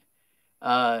whatnot,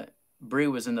 Bree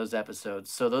was in those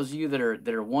episodes. So those of you that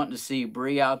are wanting to see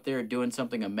Bree out there doing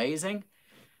something amazing,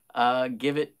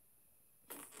 give it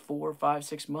 4, 5,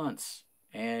 6 months,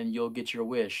 and you'll get your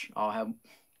wish. I've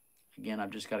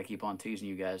just got to keep on teasing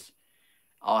you guys.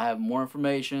 I'll have more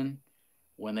information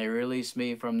when they release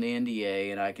me from the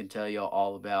NDA, and I can tell you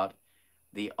all about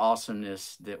the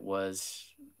awesomeness that was.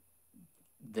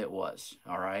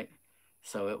 All right.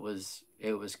 So it was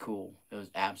cool. It was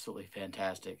absolutely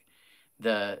fantastic.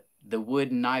 The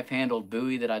wooden knife handled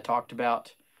buoy that I talked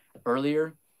about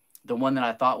earlier, the one that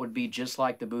I thought would be just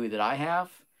like the buoy that I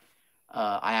have,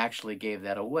 I actually gave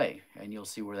that away, and you'll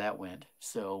see where that went.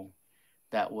 So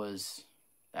that was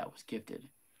gifted.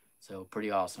 So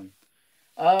pretty awesome.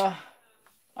 I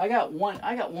got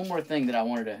one more thing that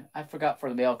I forgot for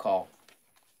the mail call.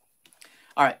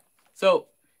 All right. So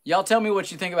y'all tell me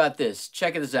what you think about this.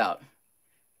 Check this out.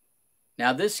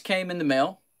 Now, this came in the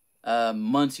mail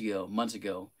months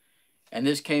ago, and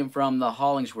this came from the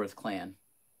Hollingsworth clan.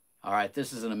 All right,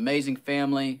 this is an amazing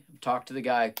family. I've talked to the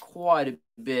guy quite a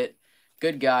bit.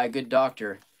 Good guy, good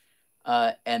doctor.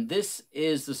 And this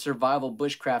is the survival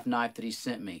bushcraft knife that he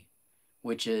sent me,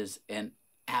 which is an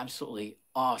absolutely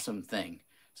awesome thing.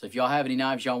 So if y'all have any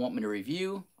knives y'all want me to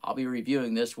review, I'll be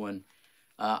reviewing this one.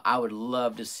 I would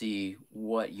love to see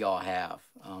what y'all have.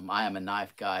 I am a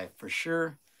knife guy for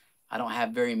sure. I don't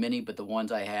have very many, but the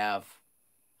ones I have,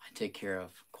 I take care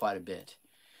of quite a bit.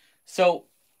 So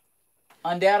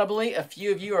undoubtedly, a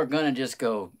few of you are gonna just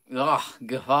go, "Oh,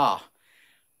 gah!"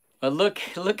 But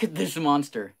look at this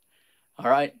monster. All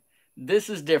right, this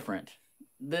is different.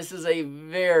 This is a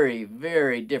very,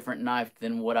 very different knife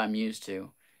than what I'm used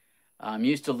to. I'm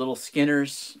used to little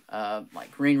Skinners,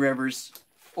 like Green Rivers,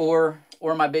 or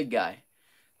my big guy.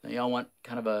 So y'all want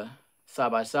kind of a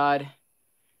side by side.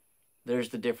 There's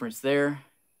the difference there.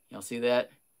 Y'all see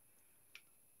that?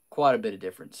 Quite a bit of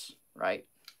difference, right?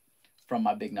 From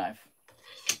my big knife.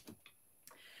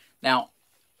 Now,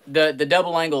 the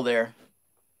double angle there,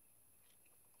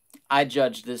 I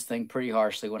judged this thing pretty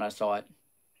harshly when I saw it.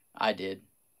 I did.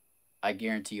 I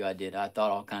guarantee you I did. I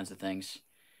thought all kinds of things.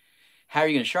 How are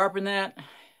you going to sharpen that?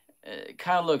 It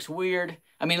kind of looks weird.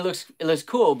 I mean, it looks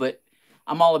cool, but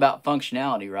I'm all about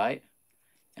functionality, right?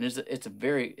 And it's a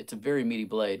very meaty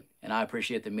blade, and I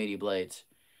appreciate the meaty blades.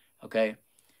 Okay,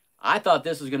 I thought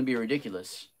this was going to be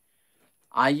ridiculous.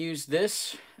 I used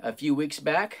this a few weeks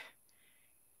back,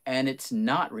 and it's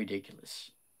not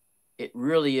ridiculous. It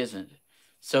really isn't.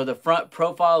 So the front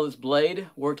profile of this blade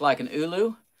worked like an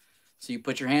ulu. So you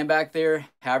put your hand back there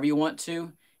however you want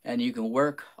to, and you can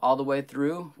work all the way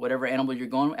through whatever animal you're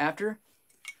going after.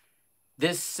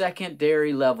 This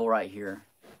secondary level right here,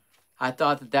 I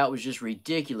thought that was just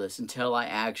ridiculous until I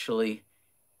actually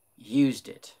used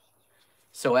it.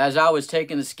 So as I was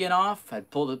taking the skin off, I'd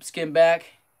pull the skin back,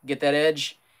 get that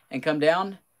edge, and come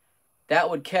down. That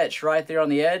would catch right there on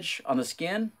the edge, on the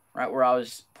skin, right where I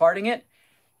was parting it.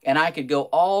 And I could go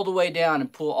all the way down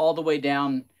and pull all the way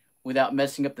down without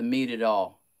messing up the meat at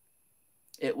all.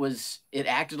 It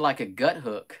acted like a gut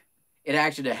hook. It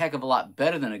acted a heck of a lot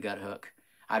better than a gut hook.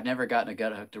 I've never gotten a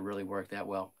gut hook to really work that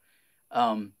well.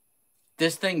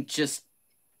 This thing just,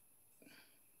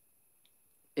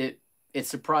 it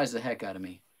surprised the heck out of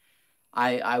me.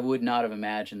 I would not have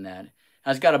imagined that.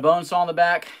 It's got a bone saw on the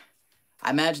back.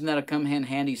 I imagine that'll come in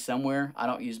handy somewhere. I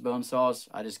don't use bone saws.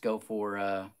 I just go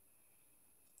for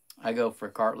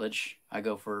cartilage. I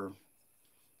go for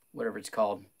whatever it's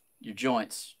called, your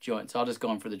joints. I'll just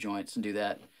go in for the joints and do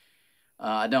that.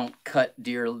 I don't cut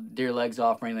deer legs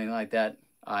off or anything like that.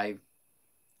 I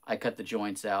cut the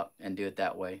joints out and do it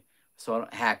that way. So I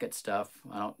don't hack at stuff.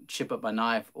 I don't chip up my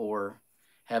knife or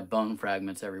have bone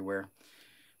fragments everywhere.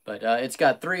 But it's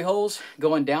got 3 holes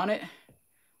going down it.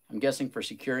 I'm guessing for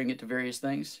securing it to various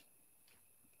things.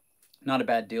 Not a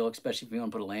bad deal, especially if you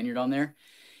want to put a lanyard on there.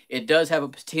 It does have a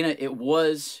patina. It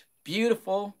was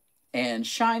beautiful and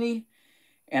shiny.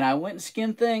 And I went and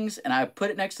skinned things, and I put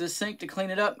it next to the sink to clean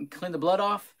it up and clean the blood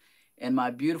off. And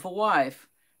my beautiful wife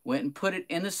went and put it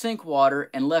in the sink water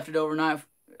and left it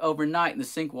overnight in the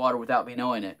sink water without me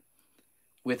knowing it,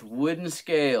 with wooden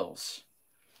scales.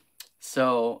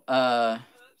 So,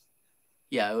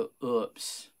 yeah,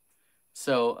 oops.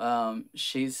 So,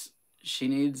 she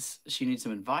needs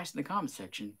some advice in the comment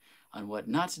section on what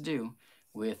not to do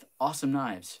with awesome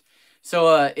knives.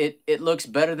 So it looks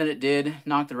better than it did.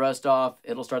 Knock the rust off.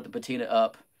 It'll start the patina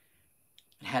up.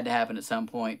 It had to happen at some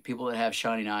point. People that have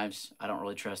shiny knives, I don't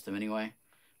really trust them anyway,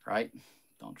 right?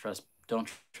 Don't trust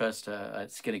a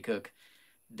skinny cook.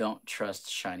 Don't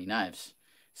trust shiny knives.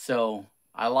 So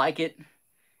I like it.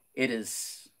 It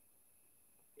is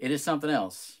something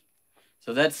else.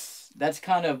 So that's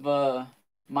kind of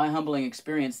my humbling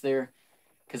experience there,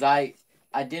 because I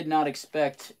did not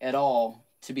expect at all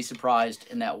to be surprised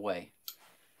in that way.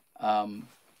 A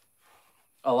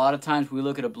lot of times we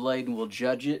look at a blade and we'll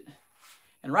judge it,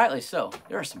 and rightly so.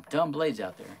 There are some dumb blades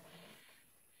out there.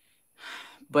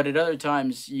 But at other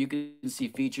times you can see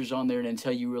features on there, and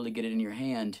until you really get it in your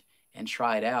hand and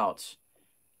try it out,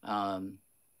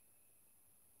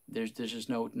 there's just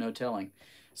no telling.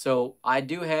 So I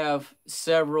do have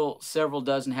several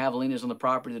dozen javelinas on the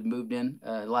property that moved in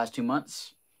the last 2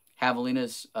 months.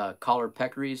 Javelinas, collared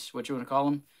peccaries, what you want to call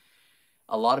them.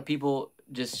 A lot of people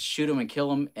just shoot them and kill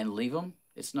them and leave them.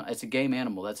 It's a game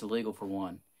animal. That's illegal for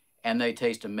one. And they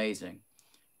taste amazing.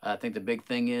 I think the big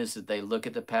thing is that they look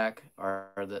at the pack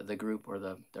or the group or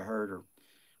the herd or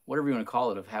whatever you want to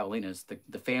call it of javelinas,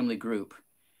 the family group,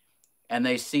 and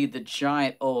they see the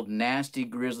giant old nasty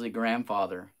grizzly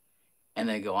grandfather, and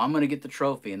they go, I'm going to get the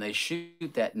trophy, and they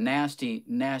shoot that nasty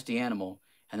animal,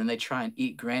 and then they try and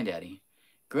eat Granddaddy.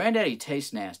 Granddaddy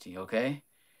tastes nasty, okay?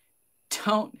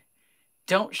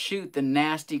 Don't shoot the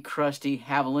nasty, crusty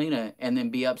javelina and then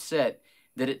be upset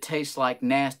that it tastes like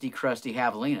nasty, crusty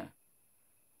javelina.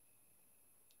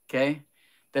 Okay?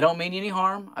 They don't mean any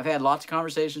harm. I've had lots of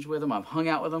conversations with them. I've hung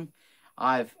out with them.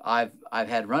 I've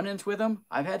had run-ins with them.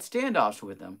 I've had standoffs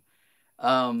with them.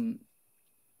 Um,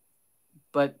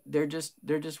 but they're just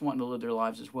wanting to live their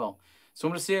lives as well. So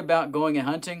I'm going to see about going and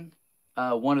hunting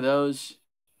one of those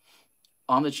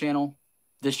on the channel,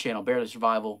 this channel, Barely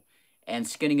Survival, and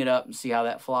skinning it up and see how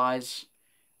that flies.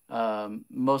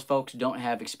 Most folks don't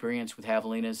have experience with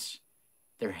javelinas.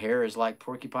 Their hair is like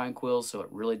porcupine quills, so it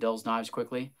really dulls knives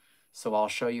quickly. So I'll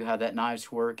show you how that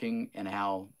knife's working and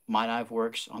how my knife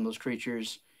works on those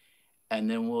creatures, and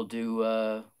then we'll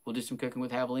do some cooking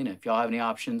with javelina. If y'all have any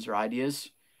options or ideas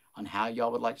on how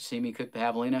y'all would like to see me cook the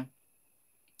javelina,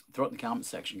 throw it in the comment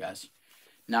section, guys.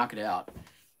 Knock it out.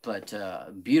 But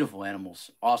beautiful animals,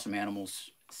 awesome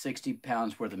animals, 60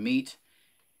 pounds worth of meat,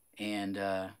 and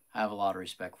I have a lot of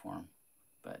respect for them.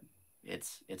 But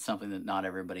it's something that not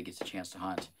everybody gets a chance to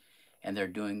hunt, and they're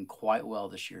doing quite well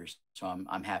this year. So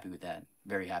I'm happy with that.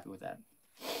 Very happy with that.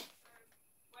 Wes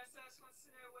S wants to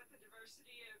know what the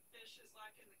diversity of fish is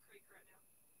like in the creek right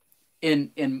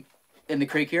now. In the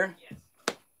creek here. Yes.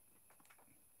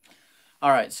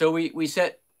 All right. So we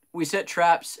set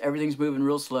traps. Everything's moving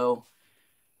real slow.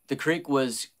 The creek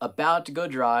was about to go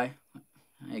dry.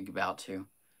 I think about to.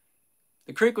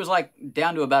 The creek was like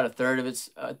down to about a third of its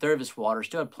water.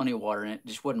 Still had plenty of water in it,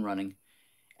 just wasn't running.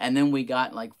 And then we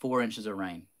got like 4 inches of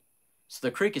rain. So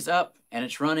the creek is up and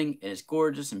it's running and it's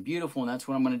gorgeous and beautiful, and that's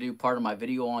what I'm going to do part of my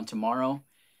video on tomorrow.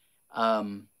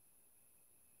 The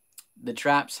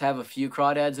traps have a few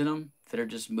crawdads in them that are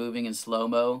just moving in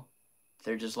slow-mo.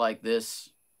 They're just like this.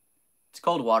 It's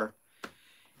cold water.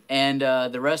 And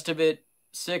the rest of it,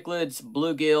 cichlids,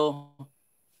 bluegill,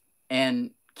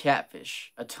 and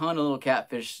catfish. A ton of little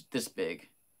catfish this big.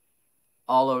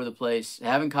 All over the place. I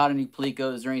haven't caught any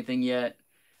plecos or anything yet.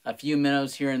 A few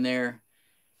minnows here and there.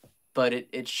 But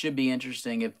it should be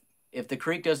interesting. If the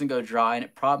creek doesn't go dry, and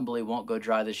it probably won't go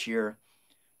dry this year,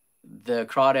 the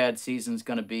crawdad season's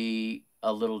going to be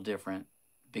a little different,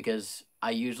 because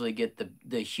I usually get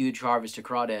the huge harvest of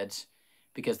crawdads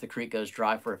because the creek goes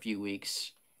dry for a few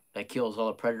weeks. That kills all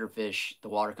the predator fish. The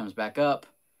water comes back up,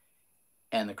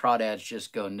 and the crawdads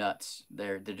just go nuts.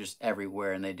 They're just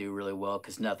everywhere, and they do really well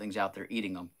because nothing's out there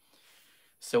eating them.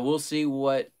 So we'll see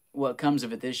what comes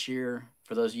of it this year.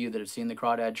 For those of you that have seen the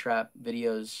crawdad trap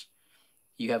videos,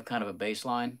 you have kind of a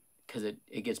baseline because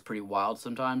it gets pretty wild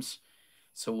sometimes.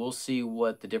 So we'll see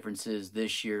what the difference is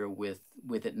this year with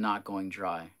it not going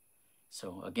dry.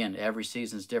 So again, every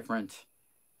season's different.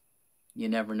 You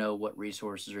never know what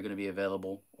resources are going to be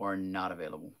available or not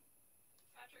available.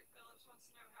 Patrick Phillips wants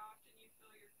to know how often you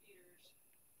fill your feeders.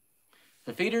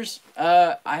 The feeders,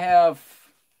 I have.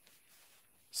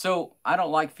 So I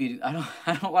don't like feeding. I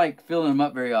don't like filling them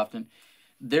up very often.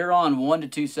 They're on 1 to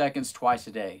 2 seconds twice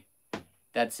a day.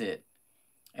 That's it.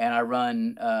 And I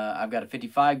run. I've got a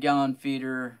 55-gallon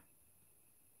feeder.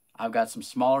 I've got some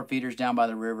smaller feeders down by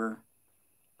the river.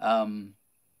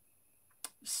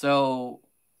 So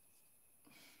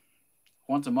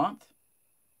once a month,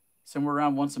 somewhere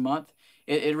around once a month.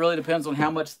 It really depends on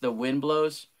how much the wind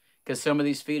blows, because some of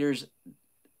these feeders,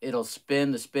 it'll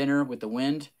spin the spinner with the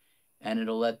wind, and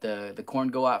it'll let the corn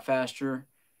go out faster,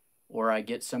 or I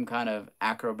get some kind of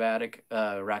acrobatic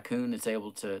raccoon that's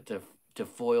able to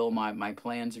foil my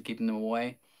plans of keeping them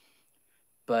away.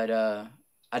 But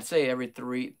I'd say every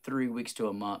three weeks to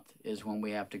a month is when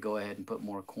we have to go ahead and put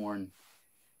more corn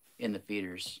in the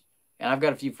feeders. And I've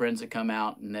got a few friends that come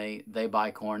out and they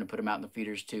buy corn and put them out in the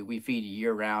feeders too. We feed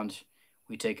year round.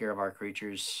 We take care of our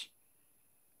creatures.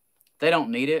 They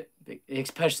don't need it,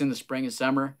 especially in the spring and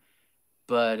summer.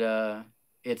 But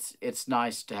it's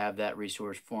nice to have that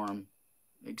resource for them,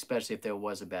 especially if there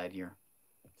was a bad year.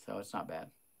 So it's not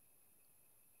bad.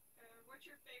 What's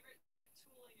your favorite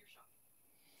tool in your shop?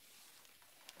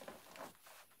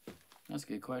 That's a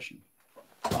good question.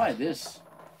 Probably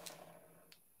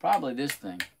this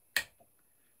thing.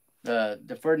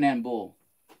 The Ferdinand Bull.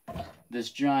 This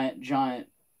giant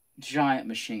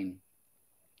machine.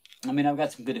 I mean, I've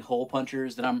got some good hole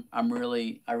punchers that I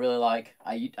really like.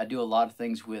 I do a lot of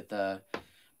things with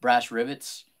brass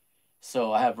rivets.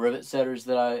 So I have rivet setters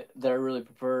that I really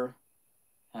prefer,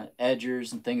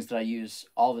 edgers and things that I use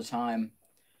all the time.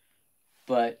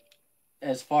 But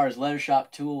as far as leather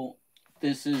shop tool,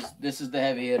 this is the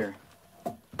heavy hitter.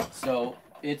 So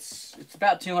it's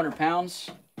about 200 pounds.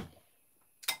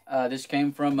 This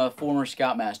came from a former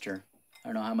Scoutmaster. I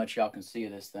don't know how much y'all can see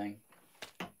of this thing.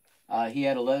 He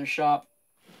had a leather shop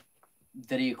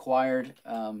that he acquired.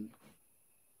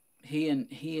 He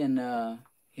and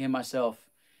myself,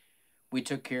 we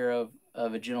took care of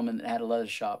a gentleman that had a leather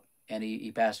shop, and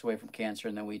he passed away from cancer,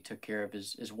 and then we took care of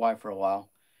his wife for a while.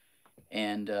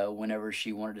 And whenever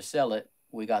she wanted to sell it,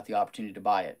 we got the opportunity to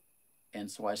buy it. And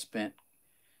so I spent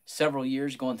several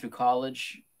years going through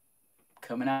college,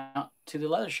 coming out to the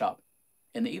leather shop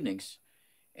in the evenings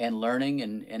and learning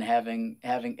and having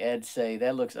Ed say,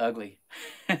 that looks ugly.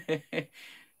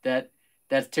 that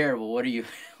that's terrible. What are you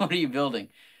what are you building?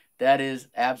 That is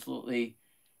absolutely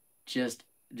just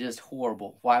just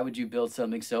horrible. Why would you build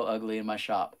something so ugly in my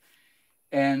shop?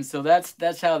 And so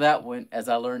that's how that went as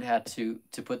I learned how to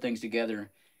put things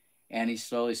together, and he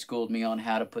slowly schooled me on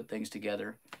how to put things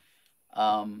together.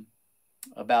 Um,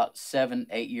 about 7,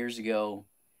 8 years ago,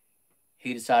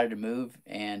 he decided to move,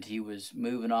 and he was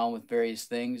moving on with various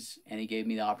things, and he gave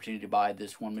me the opportunity to buy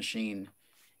this one machine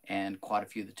and quite a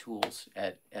few of the tools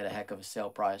at a heck of a sale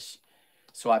price.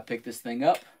 So I picked this thing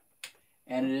up,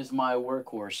 and it is my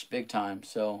workhorse big time.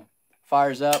 So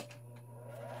fires up.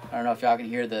 I don't know if y'all can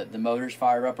hear the motors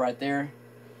fire up right there.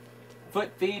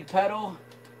 Foot feed pedal.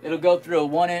 It'll go through a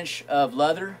 1 inch of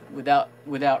leather without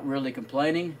really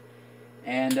complaining,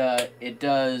 and it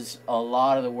does a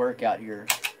lot of the work out here.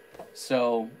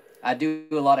 So I do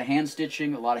a lot of hand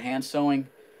stitching, a lot of hand sewing,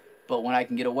 but when I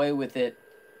can get away with it,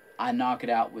 I knock it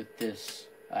out with this.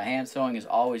 Hand sewing is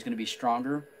always going to be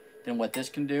stronger than what this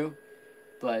can do,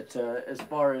 but as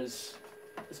far as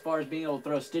being able to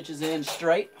throw stitches in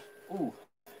straight, ooh,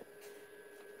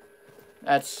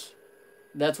 that's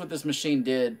what this machine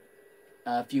did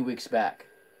a few weeks back.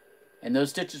 And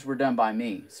those stitches were done by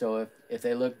me. So if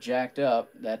they look jacked up,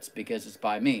 that's because it's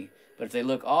by me. But if they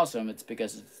look awesome, it's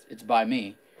because it's by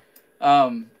me.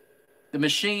 The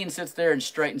machine sits there and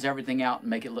straightens everything out and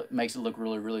makes it look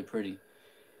really, really pretty.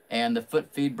 And the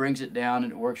foot feed brings it down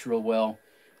and it works real well.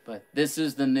 But this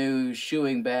is the new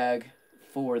shoeing bag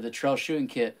for the trail shoeing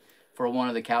kit for one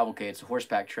of the cavalcades, the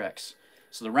horseback treks.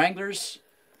 So the Wranglers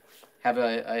have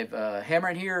a hammer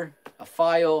in here, a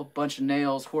file, bunch of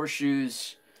nails,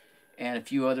 horseshoes, and a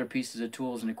few other pieces of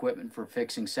tools and equipment for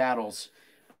fixing saddles.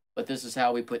 But this is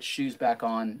how we put shoes back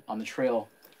on the trail,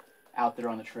 out there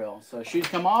on the trail. So shoes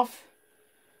come off,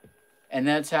 and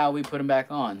that's how we put them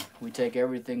back on. We take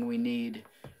everything we need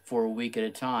for a week at a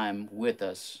time with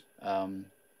us.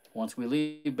 Once we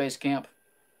leave base camp,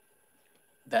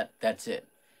 that's it.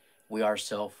 We are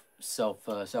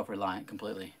self-reliant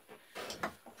completely.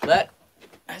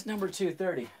 That's number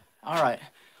 230. All right,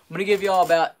 I'm gonna give you all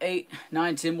about 8,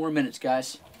 9, 10 more minutes,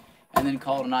 guys, and then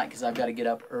call tonight because I've got to get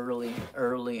up early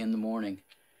in the morning.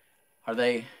 Are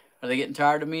they getting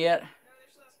tired of me yet? No,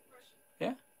 there's last question.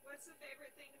 Yeah. What's the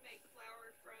favorite thing to make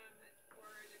flour from, or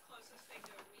the closest thing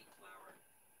to a wheat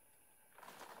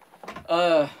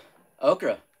flour?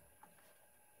 Okra.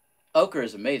 Okra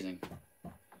is amazing.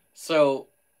 So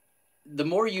the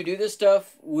more you do this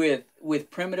stuff with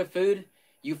primitive food,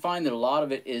 you find that a lot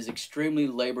of it is extremely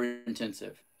labor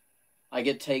intensive. Like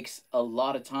it takes a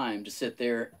lot of time to sit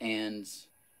there and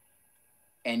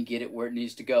get it where it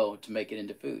needs to go to make it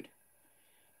into food.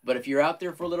 But if you're out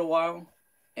there for a little while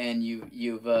and you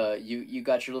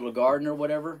got your little garden or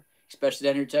whatever, especially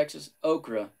down here in Texas,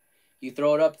 okra, you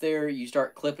throw it up there, you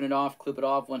start clipping it off, clip it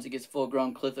off. Once it gets full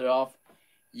grown, clip it off.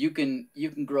 You can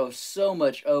grow so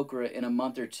much okra in a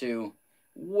month or two,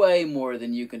 way more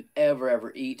than you can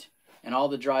ever eat. And all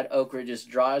the dried okra just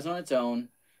dries on its own,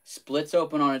 splits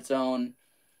open on its own.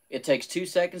 It takes 2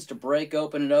 seconds to break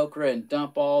open an okra and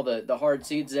dump all the hard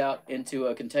seeds out into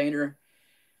a container,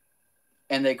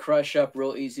 and they crush up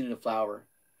real easy into flour.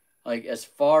 Like as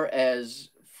far as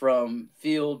from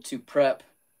field to prep,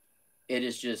 it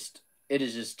is just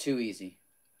too easy,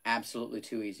 absolutely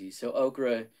too easy. So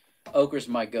okra's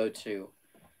my go-to.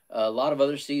 A lot of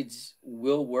other seeds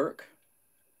will work,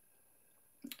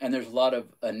 and there's a lot of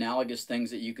analogous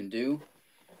things that you can do,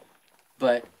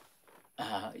 but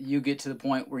you get to the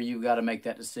point where you've got to make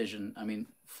that decision. I mean,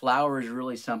 flour is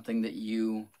really something that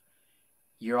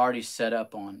you're already set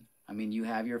up on. I mean, you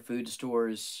have your food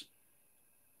stores.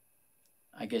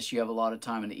 I guess you have a lot of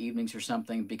time in the evenings or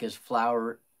something, because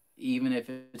flour, even if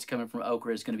it's coming from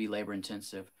okra, is going to be labor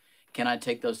intensive. Can I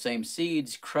take those same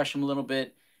seeds, crush them a little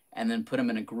bit, and then put them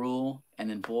in a gruel and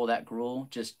then boil that gruel?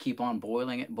 Just keep on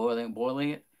boiling it.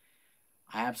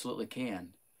 I absolutely can.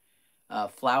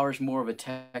 Flour's more of a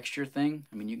texture thing.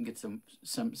 I mean, you can get some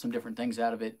different things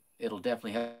out of it. It'll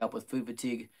definitely help with food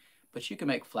fatigue, but you can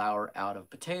make flour out of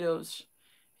potatoes.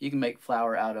 You can make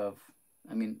flour out of,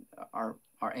 I mean, our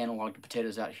analog to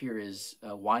potatoes out here is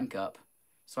a wine cup.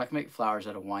 So I can make flour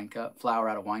out of wine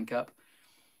cup.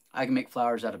 I can make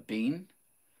flours out of bean.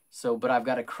 So, but I've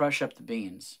got to crush up the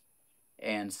beans.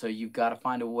 And so you've got to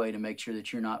find a way to make sure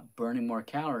that you're not burning more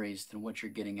calories than what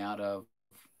you're getting out of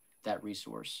that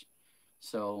resource.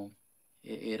 So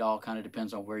It all kind of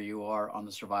depends on where you are on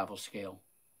the survival scale.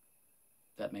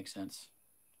 If that makes sense.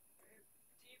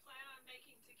 Do you plan on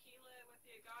making tequila with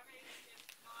the agaves? If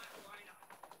not,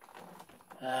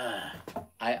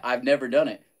 why not? I've never done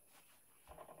it.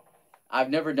 I've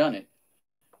never done it.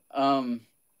 Um,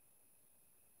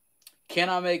 can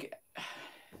I make?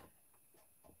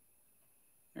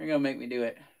 You're gonna make me do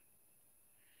it.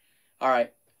 All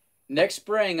right. Next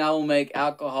spring, I will make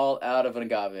alcohol out of an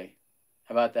agave.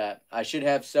 How about that? I should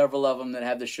have several of them that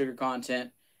have the sugar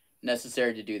content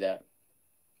necessary to do that.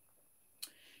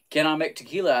 Can I make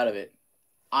tequila out of it?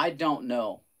 I don't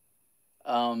know,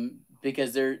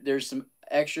 because there's some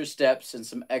extra steps and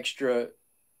some extra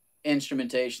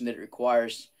instrumentation that it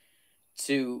requires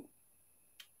to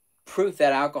proof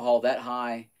that alcohol that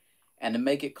high and to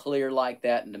make it clear like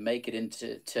that and to make it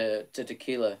into to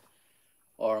tequila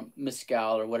or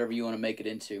mezcal or whatever you want to make it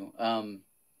into.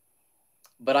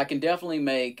 But I can definitely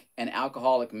make an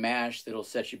alcoholic mash that'll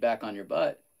set you back on your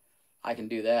butt. I can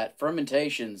do that.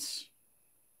 Fermentation's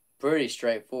pretty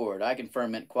straightforward. I can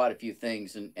ferment quite a few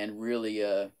things and really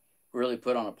really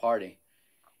put on a party,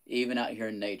 even out here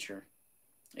in nature.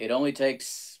 It only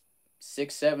takes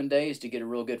 6 7 days to get a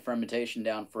real good fermentation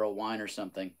down for a wine or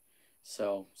something.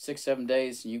 So 6 7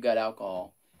 days and you got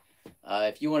alcohol.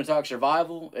 If you want to talk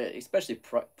survival, especially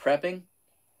prepping,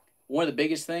 one of the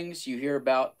biggest things you hear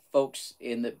about folks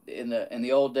in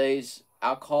the old days,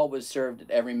 alcohol was served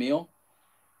at every meal.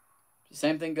 The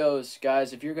same thing goes,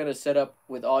 guys. If you're going to set up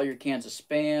with all your cans of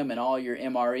spam and all your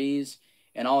MREs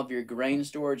and all of your grain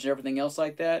storage and everything else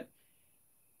like that,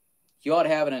 you ought to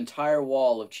have an entire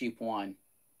wall of cheap wine,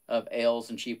 of ales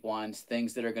and cheap wines,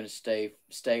 things that are going to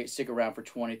stick around for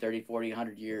 20, 30, 40,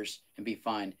 100 years and be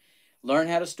fine. Learn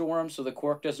how to store them so the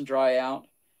cork doesn't dry out,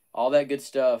 all that good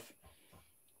stuff.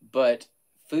 But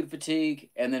food fatigue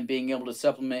and then being able to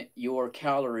supplement your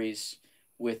calories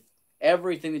with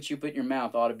everything that you put in your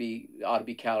mouth ought to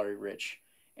be calorie rich,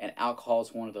 and alcohol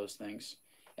is one of those things.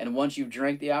 And once you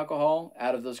drink the alcohol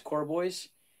out of those carboys,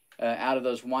 out of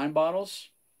those wine bottles,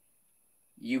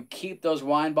 you keep those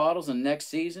wine bottles in next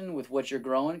season with what you're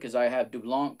growing. Because I have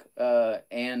Dublanc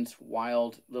and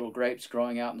wild little grapes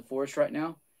growing out in the forest right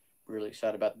now. Really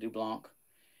excited about the Dublanc.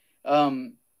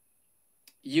 Um,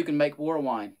 you can make more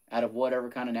wine out of whatever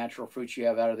kind of natural fruits you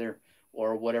have out of there,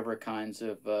 or whatever kinds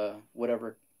of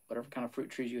whatever kind of fruit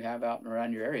trees you have out and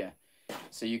around your area.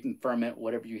 So you can ferment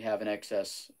whatever you have in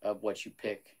excess of what you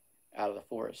pick out of the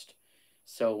forest.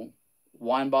 So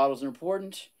wine bottles are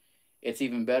important. It's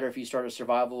even better if you start a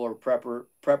survival or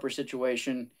prepper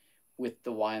situation with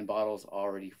the wine bottles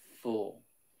already full.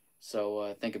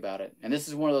 So think about it. And this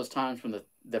is one of those times when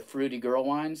the fruity girl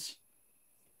wines,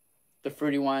 the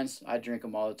fruity wines, I drink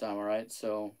them all the time. All right,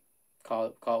 so call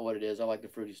it what it is. I like the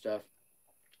fruity stuff.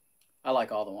 I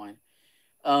like all the wine.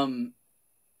 Um,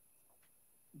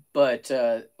 but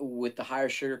with the higher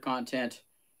sugar content,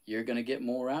 you're gonna get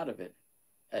more out of it.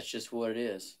 That's just what it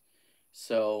is.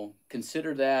 So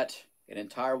consider that an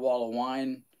entire wall of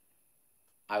wine.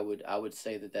 I would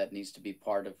say that that needs to be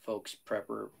part of folks'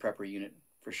 prepper unit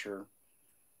for sure.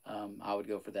 I would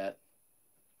go for that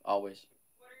always.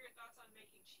 What are your thoughts on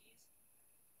making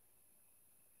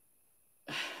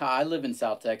cheese? I live in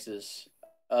South Texas.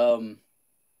 Um,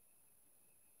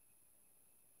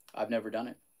 I've never done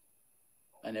it.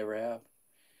 I never have.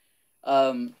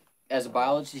 Um, as a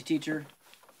biology teacher,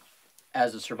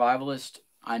 as a survivalist,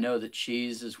 I know that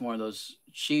cheese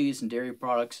and dairy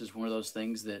products is one of those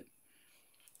things that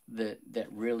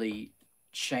really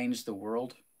changed the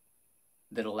world,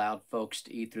 that allowed folks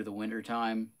to eat through the winter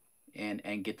time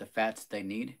and get the fats they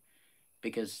need,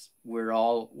 because we're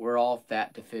all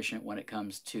fat deficient when it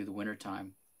comes to the winter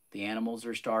time. The animals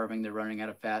are starving, they're running out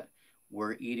of fat.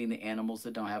 We're eating the animals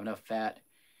that don't have enough fat.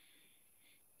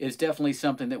 It's definitely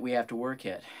something that we have to work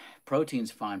at.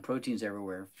 Protein's fine, protein's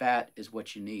everywhere. Fat is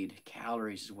what you need,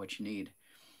 calories is what you need.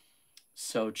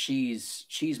 So cheese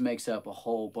makes up a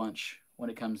whole bunch when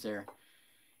it comes there.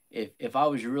 If I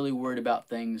was really worried about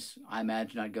things, I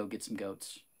imagine I'd go get some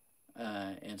goats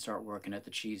and start working at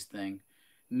the cheese thing.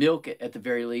 Milk at the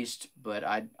very least, but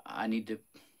I need to.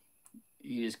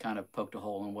 You just kind of poked a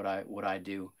hole in what I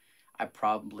do. I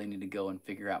probably need to go and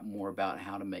figure out more about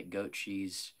how to make goat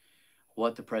cheese,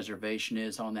 what the preservation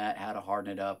is on that, how to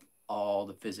harden it up, all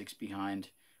the physics behind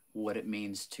what it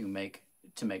means to make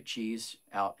cheese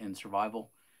out in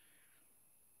survival.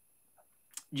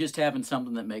 Just having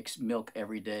something that makes milk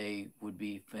every day would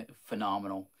be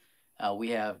phenomenal. We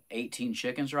have 18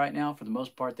 chickens right now. For the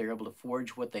most part, they're able to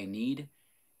forage what they need.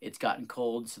 It's gotten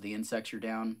cold, so the insects are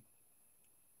down.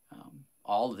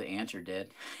 All of the ants are dead.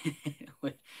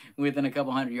 when within a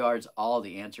couple hundred yards, all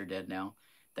the ants are dead now.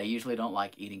 They usually don't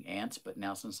like eating ants, but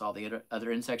now since all the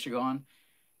other insects are gone,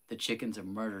 the chickens have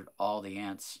murdered all the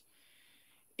ants.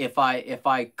 If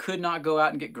I could not go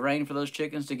out and get grain for those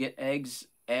chickens to get eggs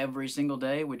every single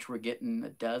day, which we're getting a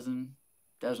dozen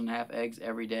and a half eggs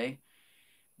every day,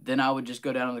 then I would just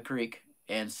go down to the creek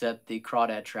and set the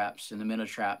crawdad traps and the minnow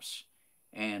traps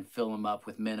and fill them up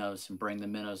with minnows and bring the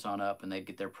minnows on up, and they'd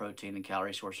get their protein and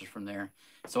calorie sources from there.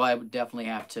 So I would definitely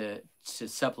have to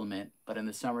supplement, but in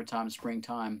the summertime,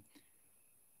 springtime,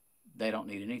 they don't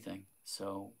need anything.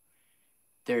 So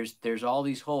there's all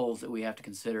these holes that we have to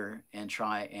consider and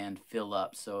try and fill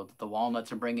up. So the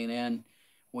walnuts I'm bringing in,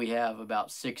 we have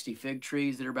about 60 fig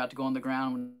trees that are about to go on the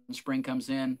ground when spring comes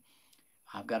in.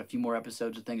 I've got a few more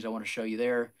episodes of things I want to show you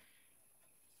there.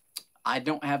 I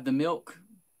don't have the milk,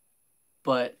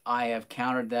 but I have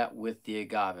countered that with the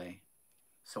agave.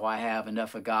 So I have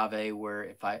enough agave where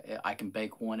if I can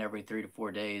bake one every 3 to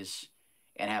 4 days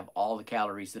and have all the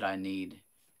calories that I need,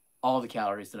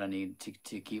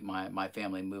 to keep my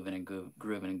family moving and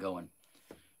grooving and going.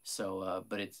 So,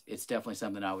 but it's definitely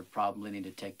something I would probably need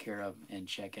to take care of and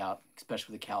check out,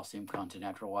 especially the calcium content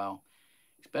after a while,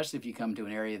 especially if you come to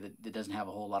an area that doesn't have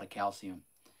a whole lot of calcium.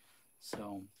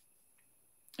 So,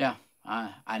 yeah,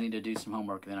 I need to do some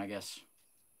homework then, I guess.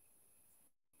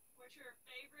 What's your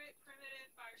favorite primitive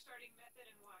fire starting method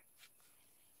and why?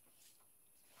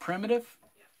 Primitive?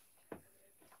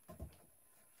 Yeah.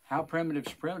 How primitive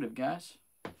is primitive, guys?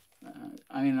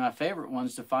 I mean, my favorite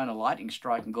one's to find a lightning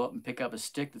strike and go up and pick up a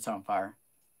stick that's on fire.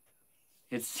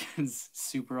 It's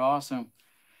super awesome.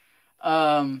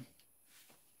 My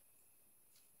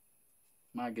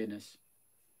goodness.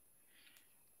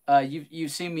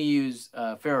 You've seen me use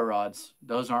ferro rods.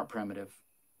 Those aren't primitive.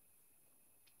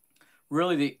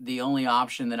 Really, the only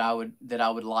option that I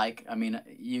would like. I mean,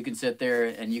 you can sit there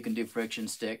and you can do friction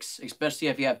sticks, especially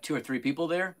if you have 2 or 3 people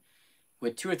there.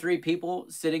 With 2 or 3 people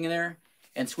sitting in there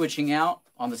and switching out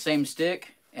on the same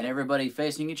stick and everybody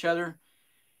facing each other,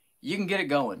 you can get it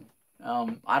going.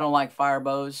 I don't like fire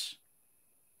bows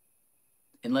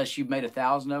unless you've made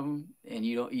 1,000 of them and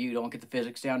you don't get the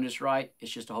physics down just right.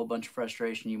 It's just a whole bunch of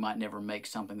frustration. You might never make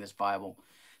something that's viable.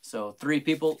 So 3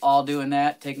 people all doing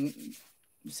that, sitting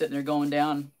there going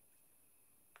down,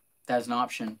 that's an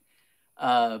option.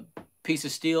 Piece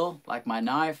of steel, like my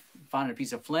knife, finding a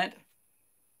piece of flint,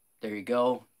 there you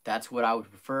go. That's what I would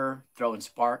prefer. Throwing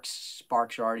sparks.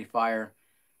 Sparks are already fire.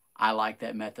 I like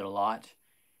that method a lot.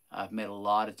 I've made a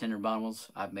lot of tinder bundles.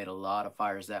 I've made a lot of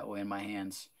fires that way in my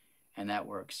hands, and that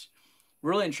works.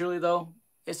 Really and truly, though,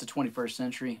 it's the 21st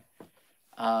century.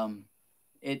 A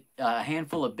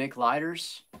handful of Bic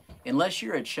lighters, unless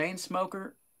you're a chain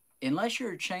smoker,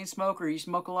 you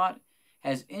smoke a lot,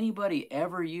 has anybody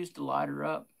ever used a lighter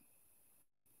up?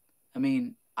 I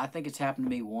mean, I think it's happened to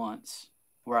me once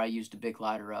where I used a Bic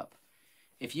lighter up.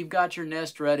 If you've got your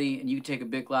nest ready and you take a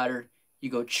Bic lighter, you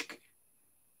go chick,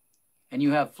 and you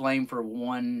have flame for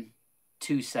 1-2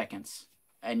 seconds,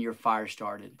 and your fire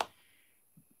started.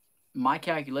 My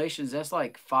calculations, that's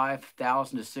like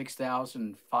 5,000 to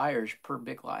 6,000 fires per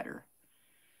Bic lighter.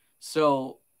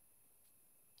 So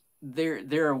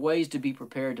there are ways to be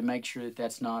prepared to make sure that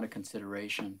that's not a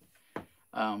consideration.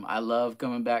 I love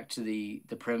coming back to the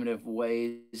primitive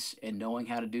ways and knowing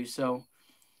how to do so.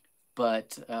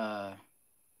 But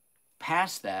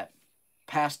past that,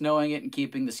 past knowing it and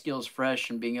keeping the skills fresh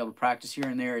and being able to practice here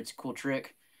and there, it's a cool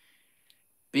trick.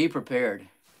 Be prepared.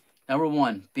 Number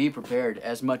 1, be prepared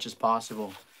as much as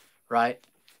possible, right?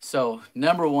 So,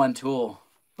 number 1 tool,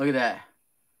 look at that.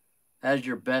 That is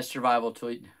your best survival tool.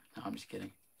 No, I'm just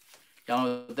kidding. Y'all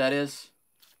know what that is?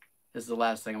 This is the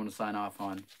last thing I'm going to sign off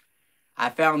on. I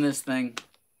found this thing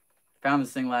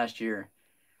last year.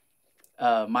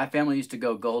 My family used to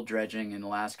go gold dredging in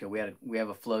Alaska. We have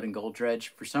a floating gold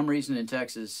dredge. For some reason in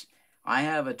Texas, I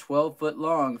have a 12-foot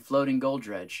long floating gold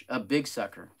dredge, a big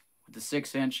sucker with a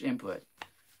 6-inch input.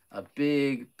 A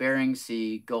big Bering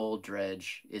Sea gold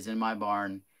dredge is in my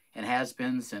barn and has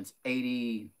been since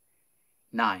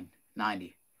 89,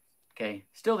 90. Okay,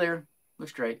 still there,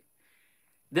 looks great.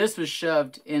 This was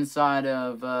shoved inside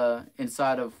of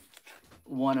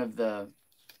one of the,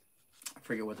 I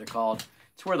forget what they're called.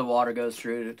 It's where the water goes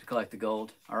through to collect the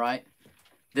gold, all right?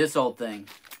 This old thing.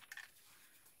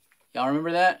 Y'all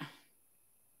remember that?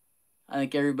 I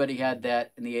think everybody had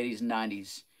that in the 80s and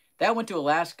 90s. That went to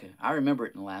Alaska. I remember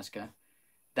it in Alaska.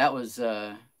 That was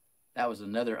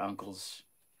another uncle's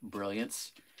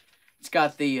brilliance. It's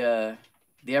got the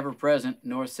ever-present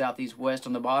north, south, east, west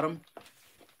on the bottom.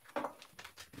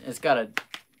 It's got a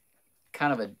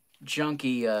kind of a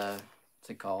junky, what's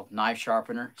it called? Knife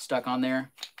sharpener stuck on there.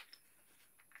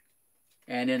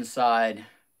 And inside,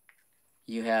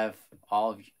 you have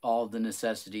all of the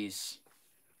necessities.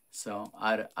 So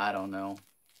I don't know.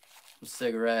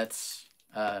 Cigarettes.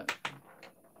 I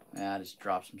just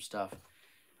dropped some stuff.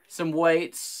 Some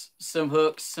weights, some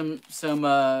hooks, some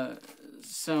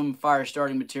fire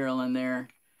starting material in there.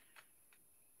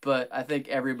 But I think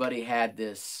everybody had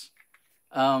this.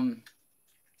 And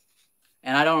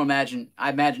I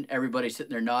imagine everybody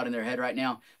sitting there nodding their head right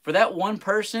now. For that one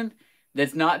person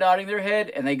that's not nodding their head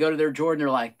and they go to their drawer and they're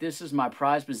like, this is my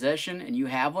prized possession, and you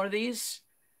have one of these,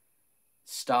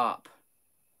 stop.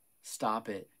 Stop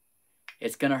it.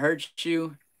 It's going to hurt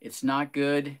you. It's not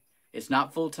good. It's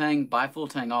not full tang. Buy full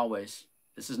tang always.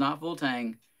 This is not full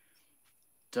tang.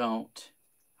 Don't.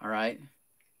 All right?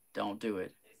 Don't do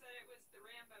it. They said it was the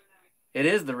Rambo knife. It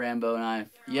is the Rambo knife.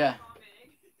 They're Yeah. all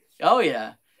commenting. Oh,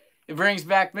 yeah. It brings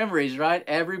back memories, right?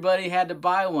 Everybody had to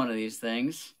buy one of these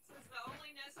things. Says the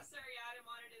only necessary item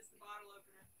on it is the bottle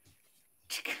opener.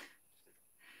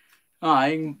 Oh,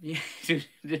 Maybe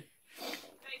the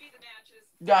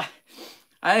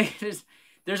matches.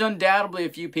 there's undoubtedly a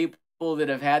few people that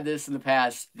have had this in the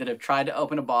past that have tried to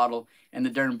open a bottle and the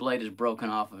darn blade is broken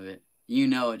off of it. You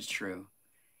know it's true.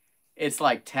 It's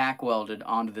like tack welded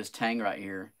onto this tang right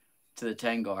here, to the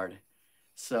tang guard.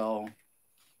 So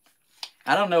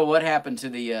I don't know what happened to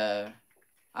the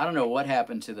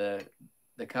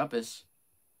the compass.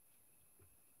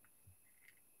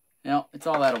 No, it's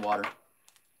all out of water.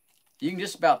 You can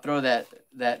just about throw that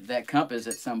compass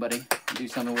at somebody and do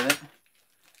something with it.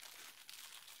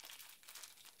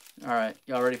 All right,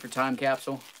 y'all ready for time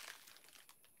capsule?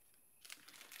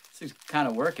 This would kind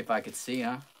of work if I could see,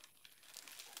 huh?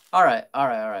 All right.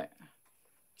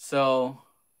 So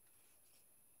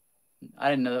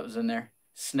I didn't know that was in there.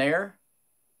 Snare,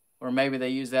 or maybe they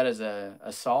use that as a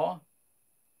saw.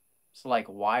 It's like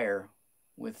wire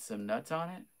with some nuts on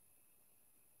it.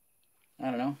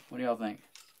 I don't know. What do y'all think?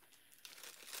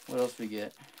 What else we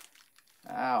get?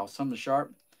 Ow, something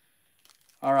sharp.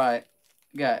 All right,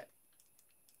 got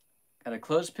a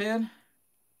clothespin,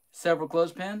 several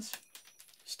clothespins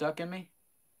stuck in me.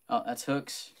 Oh, that's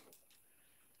hooks.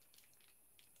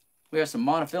 We have some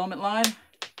monofilament line.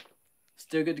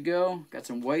 Still good to go. Got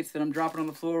some weights that I'm dropping on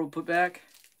the floor. We'll put back.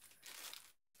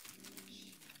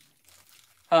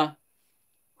 Huh?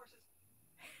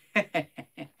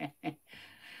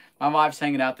 My wife's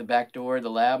hanging out the back door of the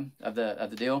lab of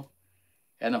the deal,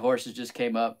 and the horses just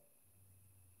came up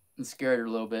and scared her a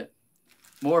little bit.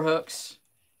 More hooks.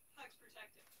 Hooks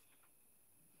protected.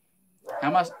 How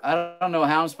am I don't know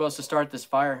how I'm supposed to start this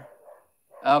fire.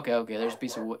 Okay. There's a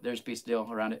piece of steel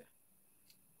around it.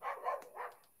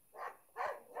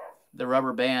 The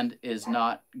rubber band is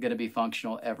not going to be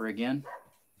functional ever again.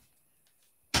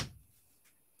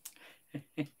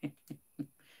 They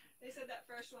said that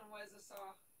first one was a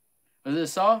saw. Was it a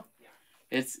saw? Yeah.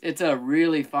 It's a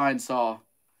really fine saw.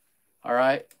 All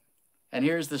right. And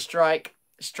here's the strike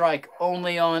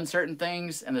only on certain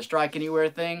things and the strike anywhere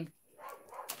thing.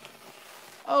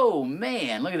 Oh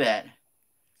man, look at that.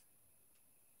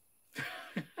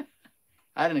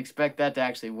 I didn't expect that to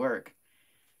actually work.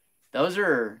 Those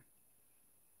are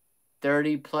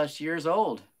 30 plus years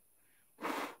old.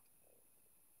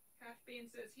 Half Bean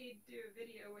says he'd do a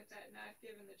video with that knife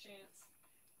given the chance.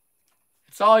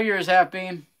 It's all yours, Half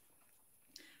Bean.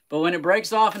 But when it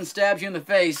breaks off and stabs you in the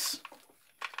face,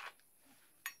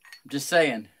 I'm just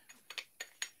saying.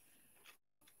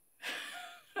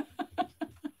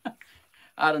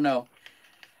 I don't know.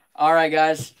 All right,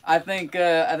 guys. I think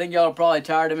y'all are probably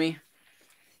tired of me.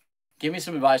 Give me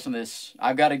some advice on this.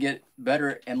 I've got to get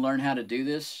better and learn how to do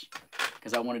this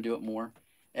because I want to do it more.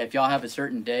 If y'all have a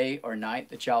certain day or night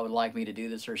that y'all would like me to do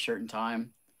this or a certain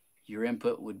time, your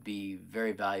input would be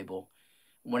very valuable.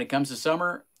 When it comes to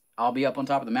summer, I'll be up on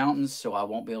top of the mountains, so I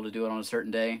won't be able to do it on a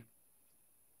certain day.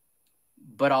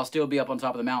 But I'll still be up on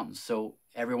top of the mountains. So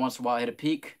every once in a while I hit a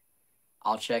peak,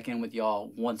 I'll check in with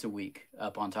y'all once a week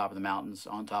up on top of the mountains,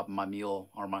 on top of my mule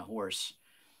or my horse,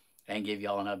 and give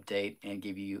y'all an update and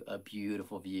give you a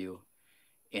beautiful view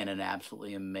in an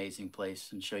absolutely amazing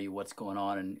place and show you what's going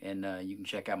on, and you can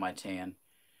check out my tan.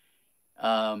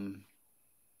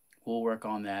 We'll work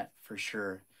on that for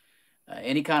sure.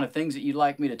 Any kind of things that you'd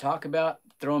like me to talk about,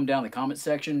 throw them down in the comment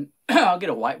section. I'll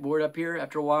get a whiteboard up here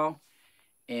after a while,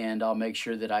 and I'll make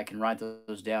sure that I can write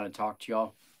those down and talk to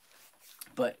y'all.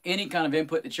 But any kind of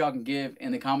input that y'all can give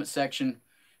in the comment section,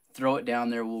 throw it down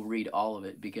there. We'll read all of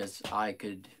it because I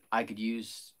could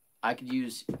use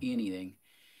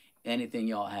anything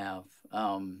y'all have.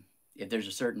 If there's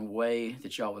a certain way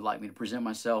that y'all would like me to present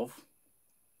myself,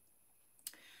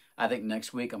 I think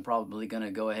next week I'm probably going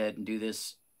to go ahead and do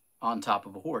this on top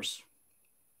of a horse.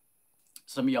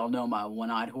 some of y'all know my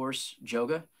one-eyed horse,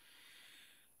 Joga.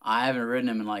 I haven't ridden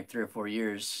him in like 3 or 4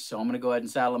 years, so I'm going to go ahead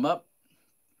and saddle him up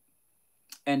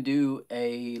and do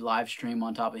a live stream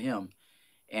on top of him.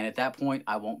 And at that point,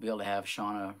 I won't be able to have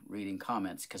Shauna reading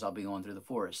comments because I'll be going through the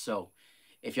forest. So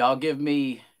if y'all give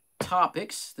me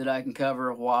topics that I can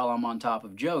cover while I'm on top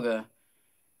of Joga,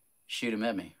 shoot them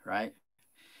at me, right?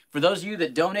 For those of you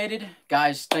that donated,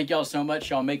 guys, thank y'all so much.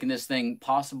 Y'all making this thing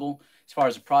possible. As far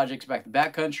as the projects back to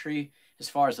backcountry, as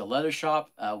far as the leather shop,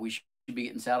 we should be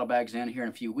getting saddlebags in here in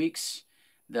a few weeks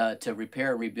to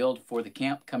repair and rebuild for the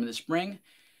camp coming this spring.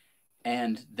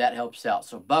 And that helps out.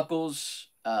 So buckles,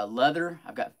 leather,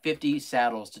 I've got 50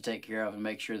 saddles to take care of and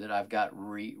make sure that I've got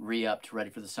re-upped ready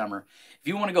for the summer. If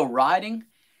you want to go riding,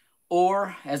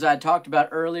 or as I talked about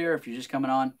earlier, if you're just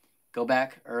coming on, go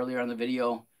back earlier on the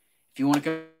video. If you want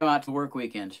to come out to the work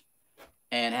weekend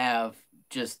and have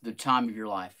just the time of your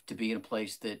life to be in a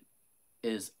place that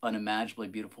is unimaginably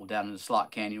beautiful down in the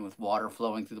Slot Canyon with water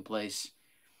flowing through the place,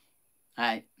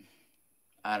 I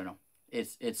don't know.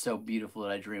 It's so beautiful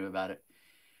that I dream about it.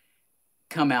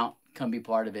 Come out, come be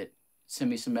part of it. Send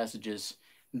me some messages.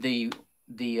 The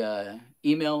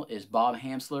email is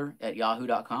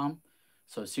bobhamsler@yahoo.com.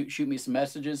 So shoot me some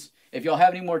messages. If y'all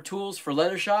have any more tools for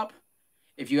leather shop,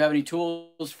 if you have any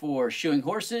tools for shoeing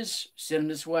horses, send them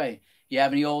this way. You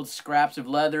have any old scraps of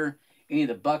leather, any of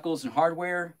the buckles and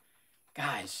hardware,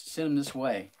 guys, send them this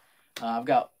way. I've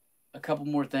got a couple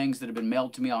more things that have been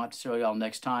mailed to me. I'll have to show y'all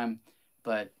next time.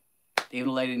 But even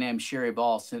a lady named Sherry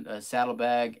Ball sent a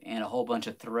saddlebag and a whole bunch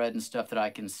of thread and stuff that I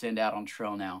can send out on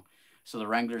trail now. So the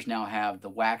Wranglers now have the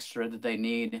wax thread that they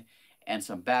need and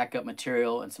some backup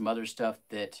material and some other stuff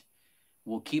that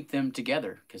will keep them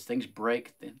together, because things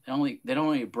break. They don't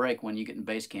only break when you get in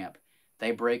base camp.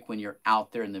 They break when you're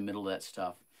out there in the middle of that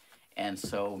stuff. And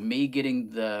so me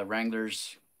getting the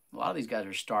Wranglers, a lot of these guys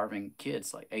are starving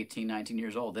kids, like 18, 19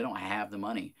 years old. They don't have the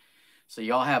money. So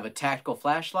y'all have a tactical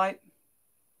flashlight,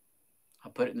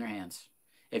 I'll put it in their hands.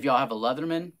 If y'all have a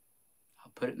Leatherman,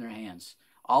 I'll put it in their hands.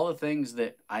 All the things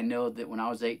that I know that when I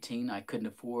was 18 I couldn't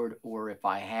afford, or if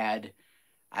I had,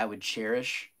 I would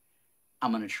cherish,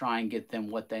 I'm going to try and get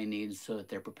them what they need so that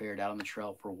they're prepared out on the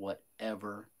trail for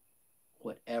whatever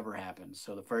happens.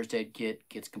 So the first aid kit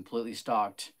gets completely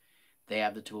stocked. They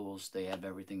have the tools, they have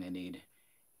everything they need,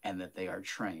 and that they are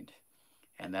trained.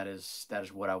 And that is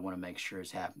what I want to make sure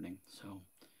is happening. So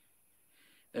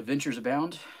adventures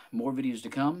abound, more videos to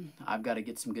come. I've got to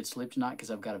get some good sleep tonight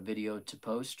because I've got a video to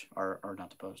post, or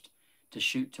not to post, to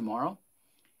shoot tomorrow.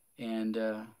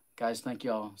 And guys, thank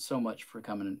y'all so much for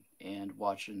coming and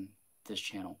watching this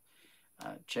channel.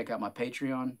 Check out my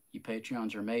Patreon. You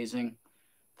Patreons are amazing.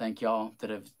 Thank y'all that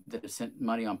have sent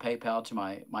money on PayPal to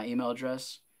my email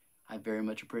address. I very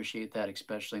much appreciate that,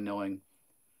 especially knowing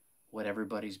what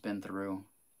everybody's been through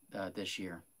this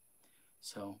year.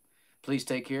 So please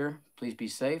take care. Please be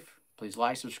safe. Please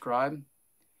like, subscribe.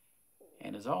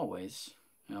 And as always,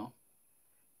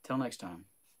 till next time,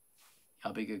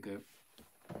 y'all be good.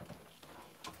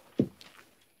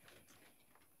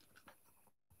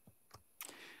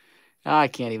 I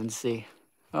can't even see.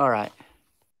 All right.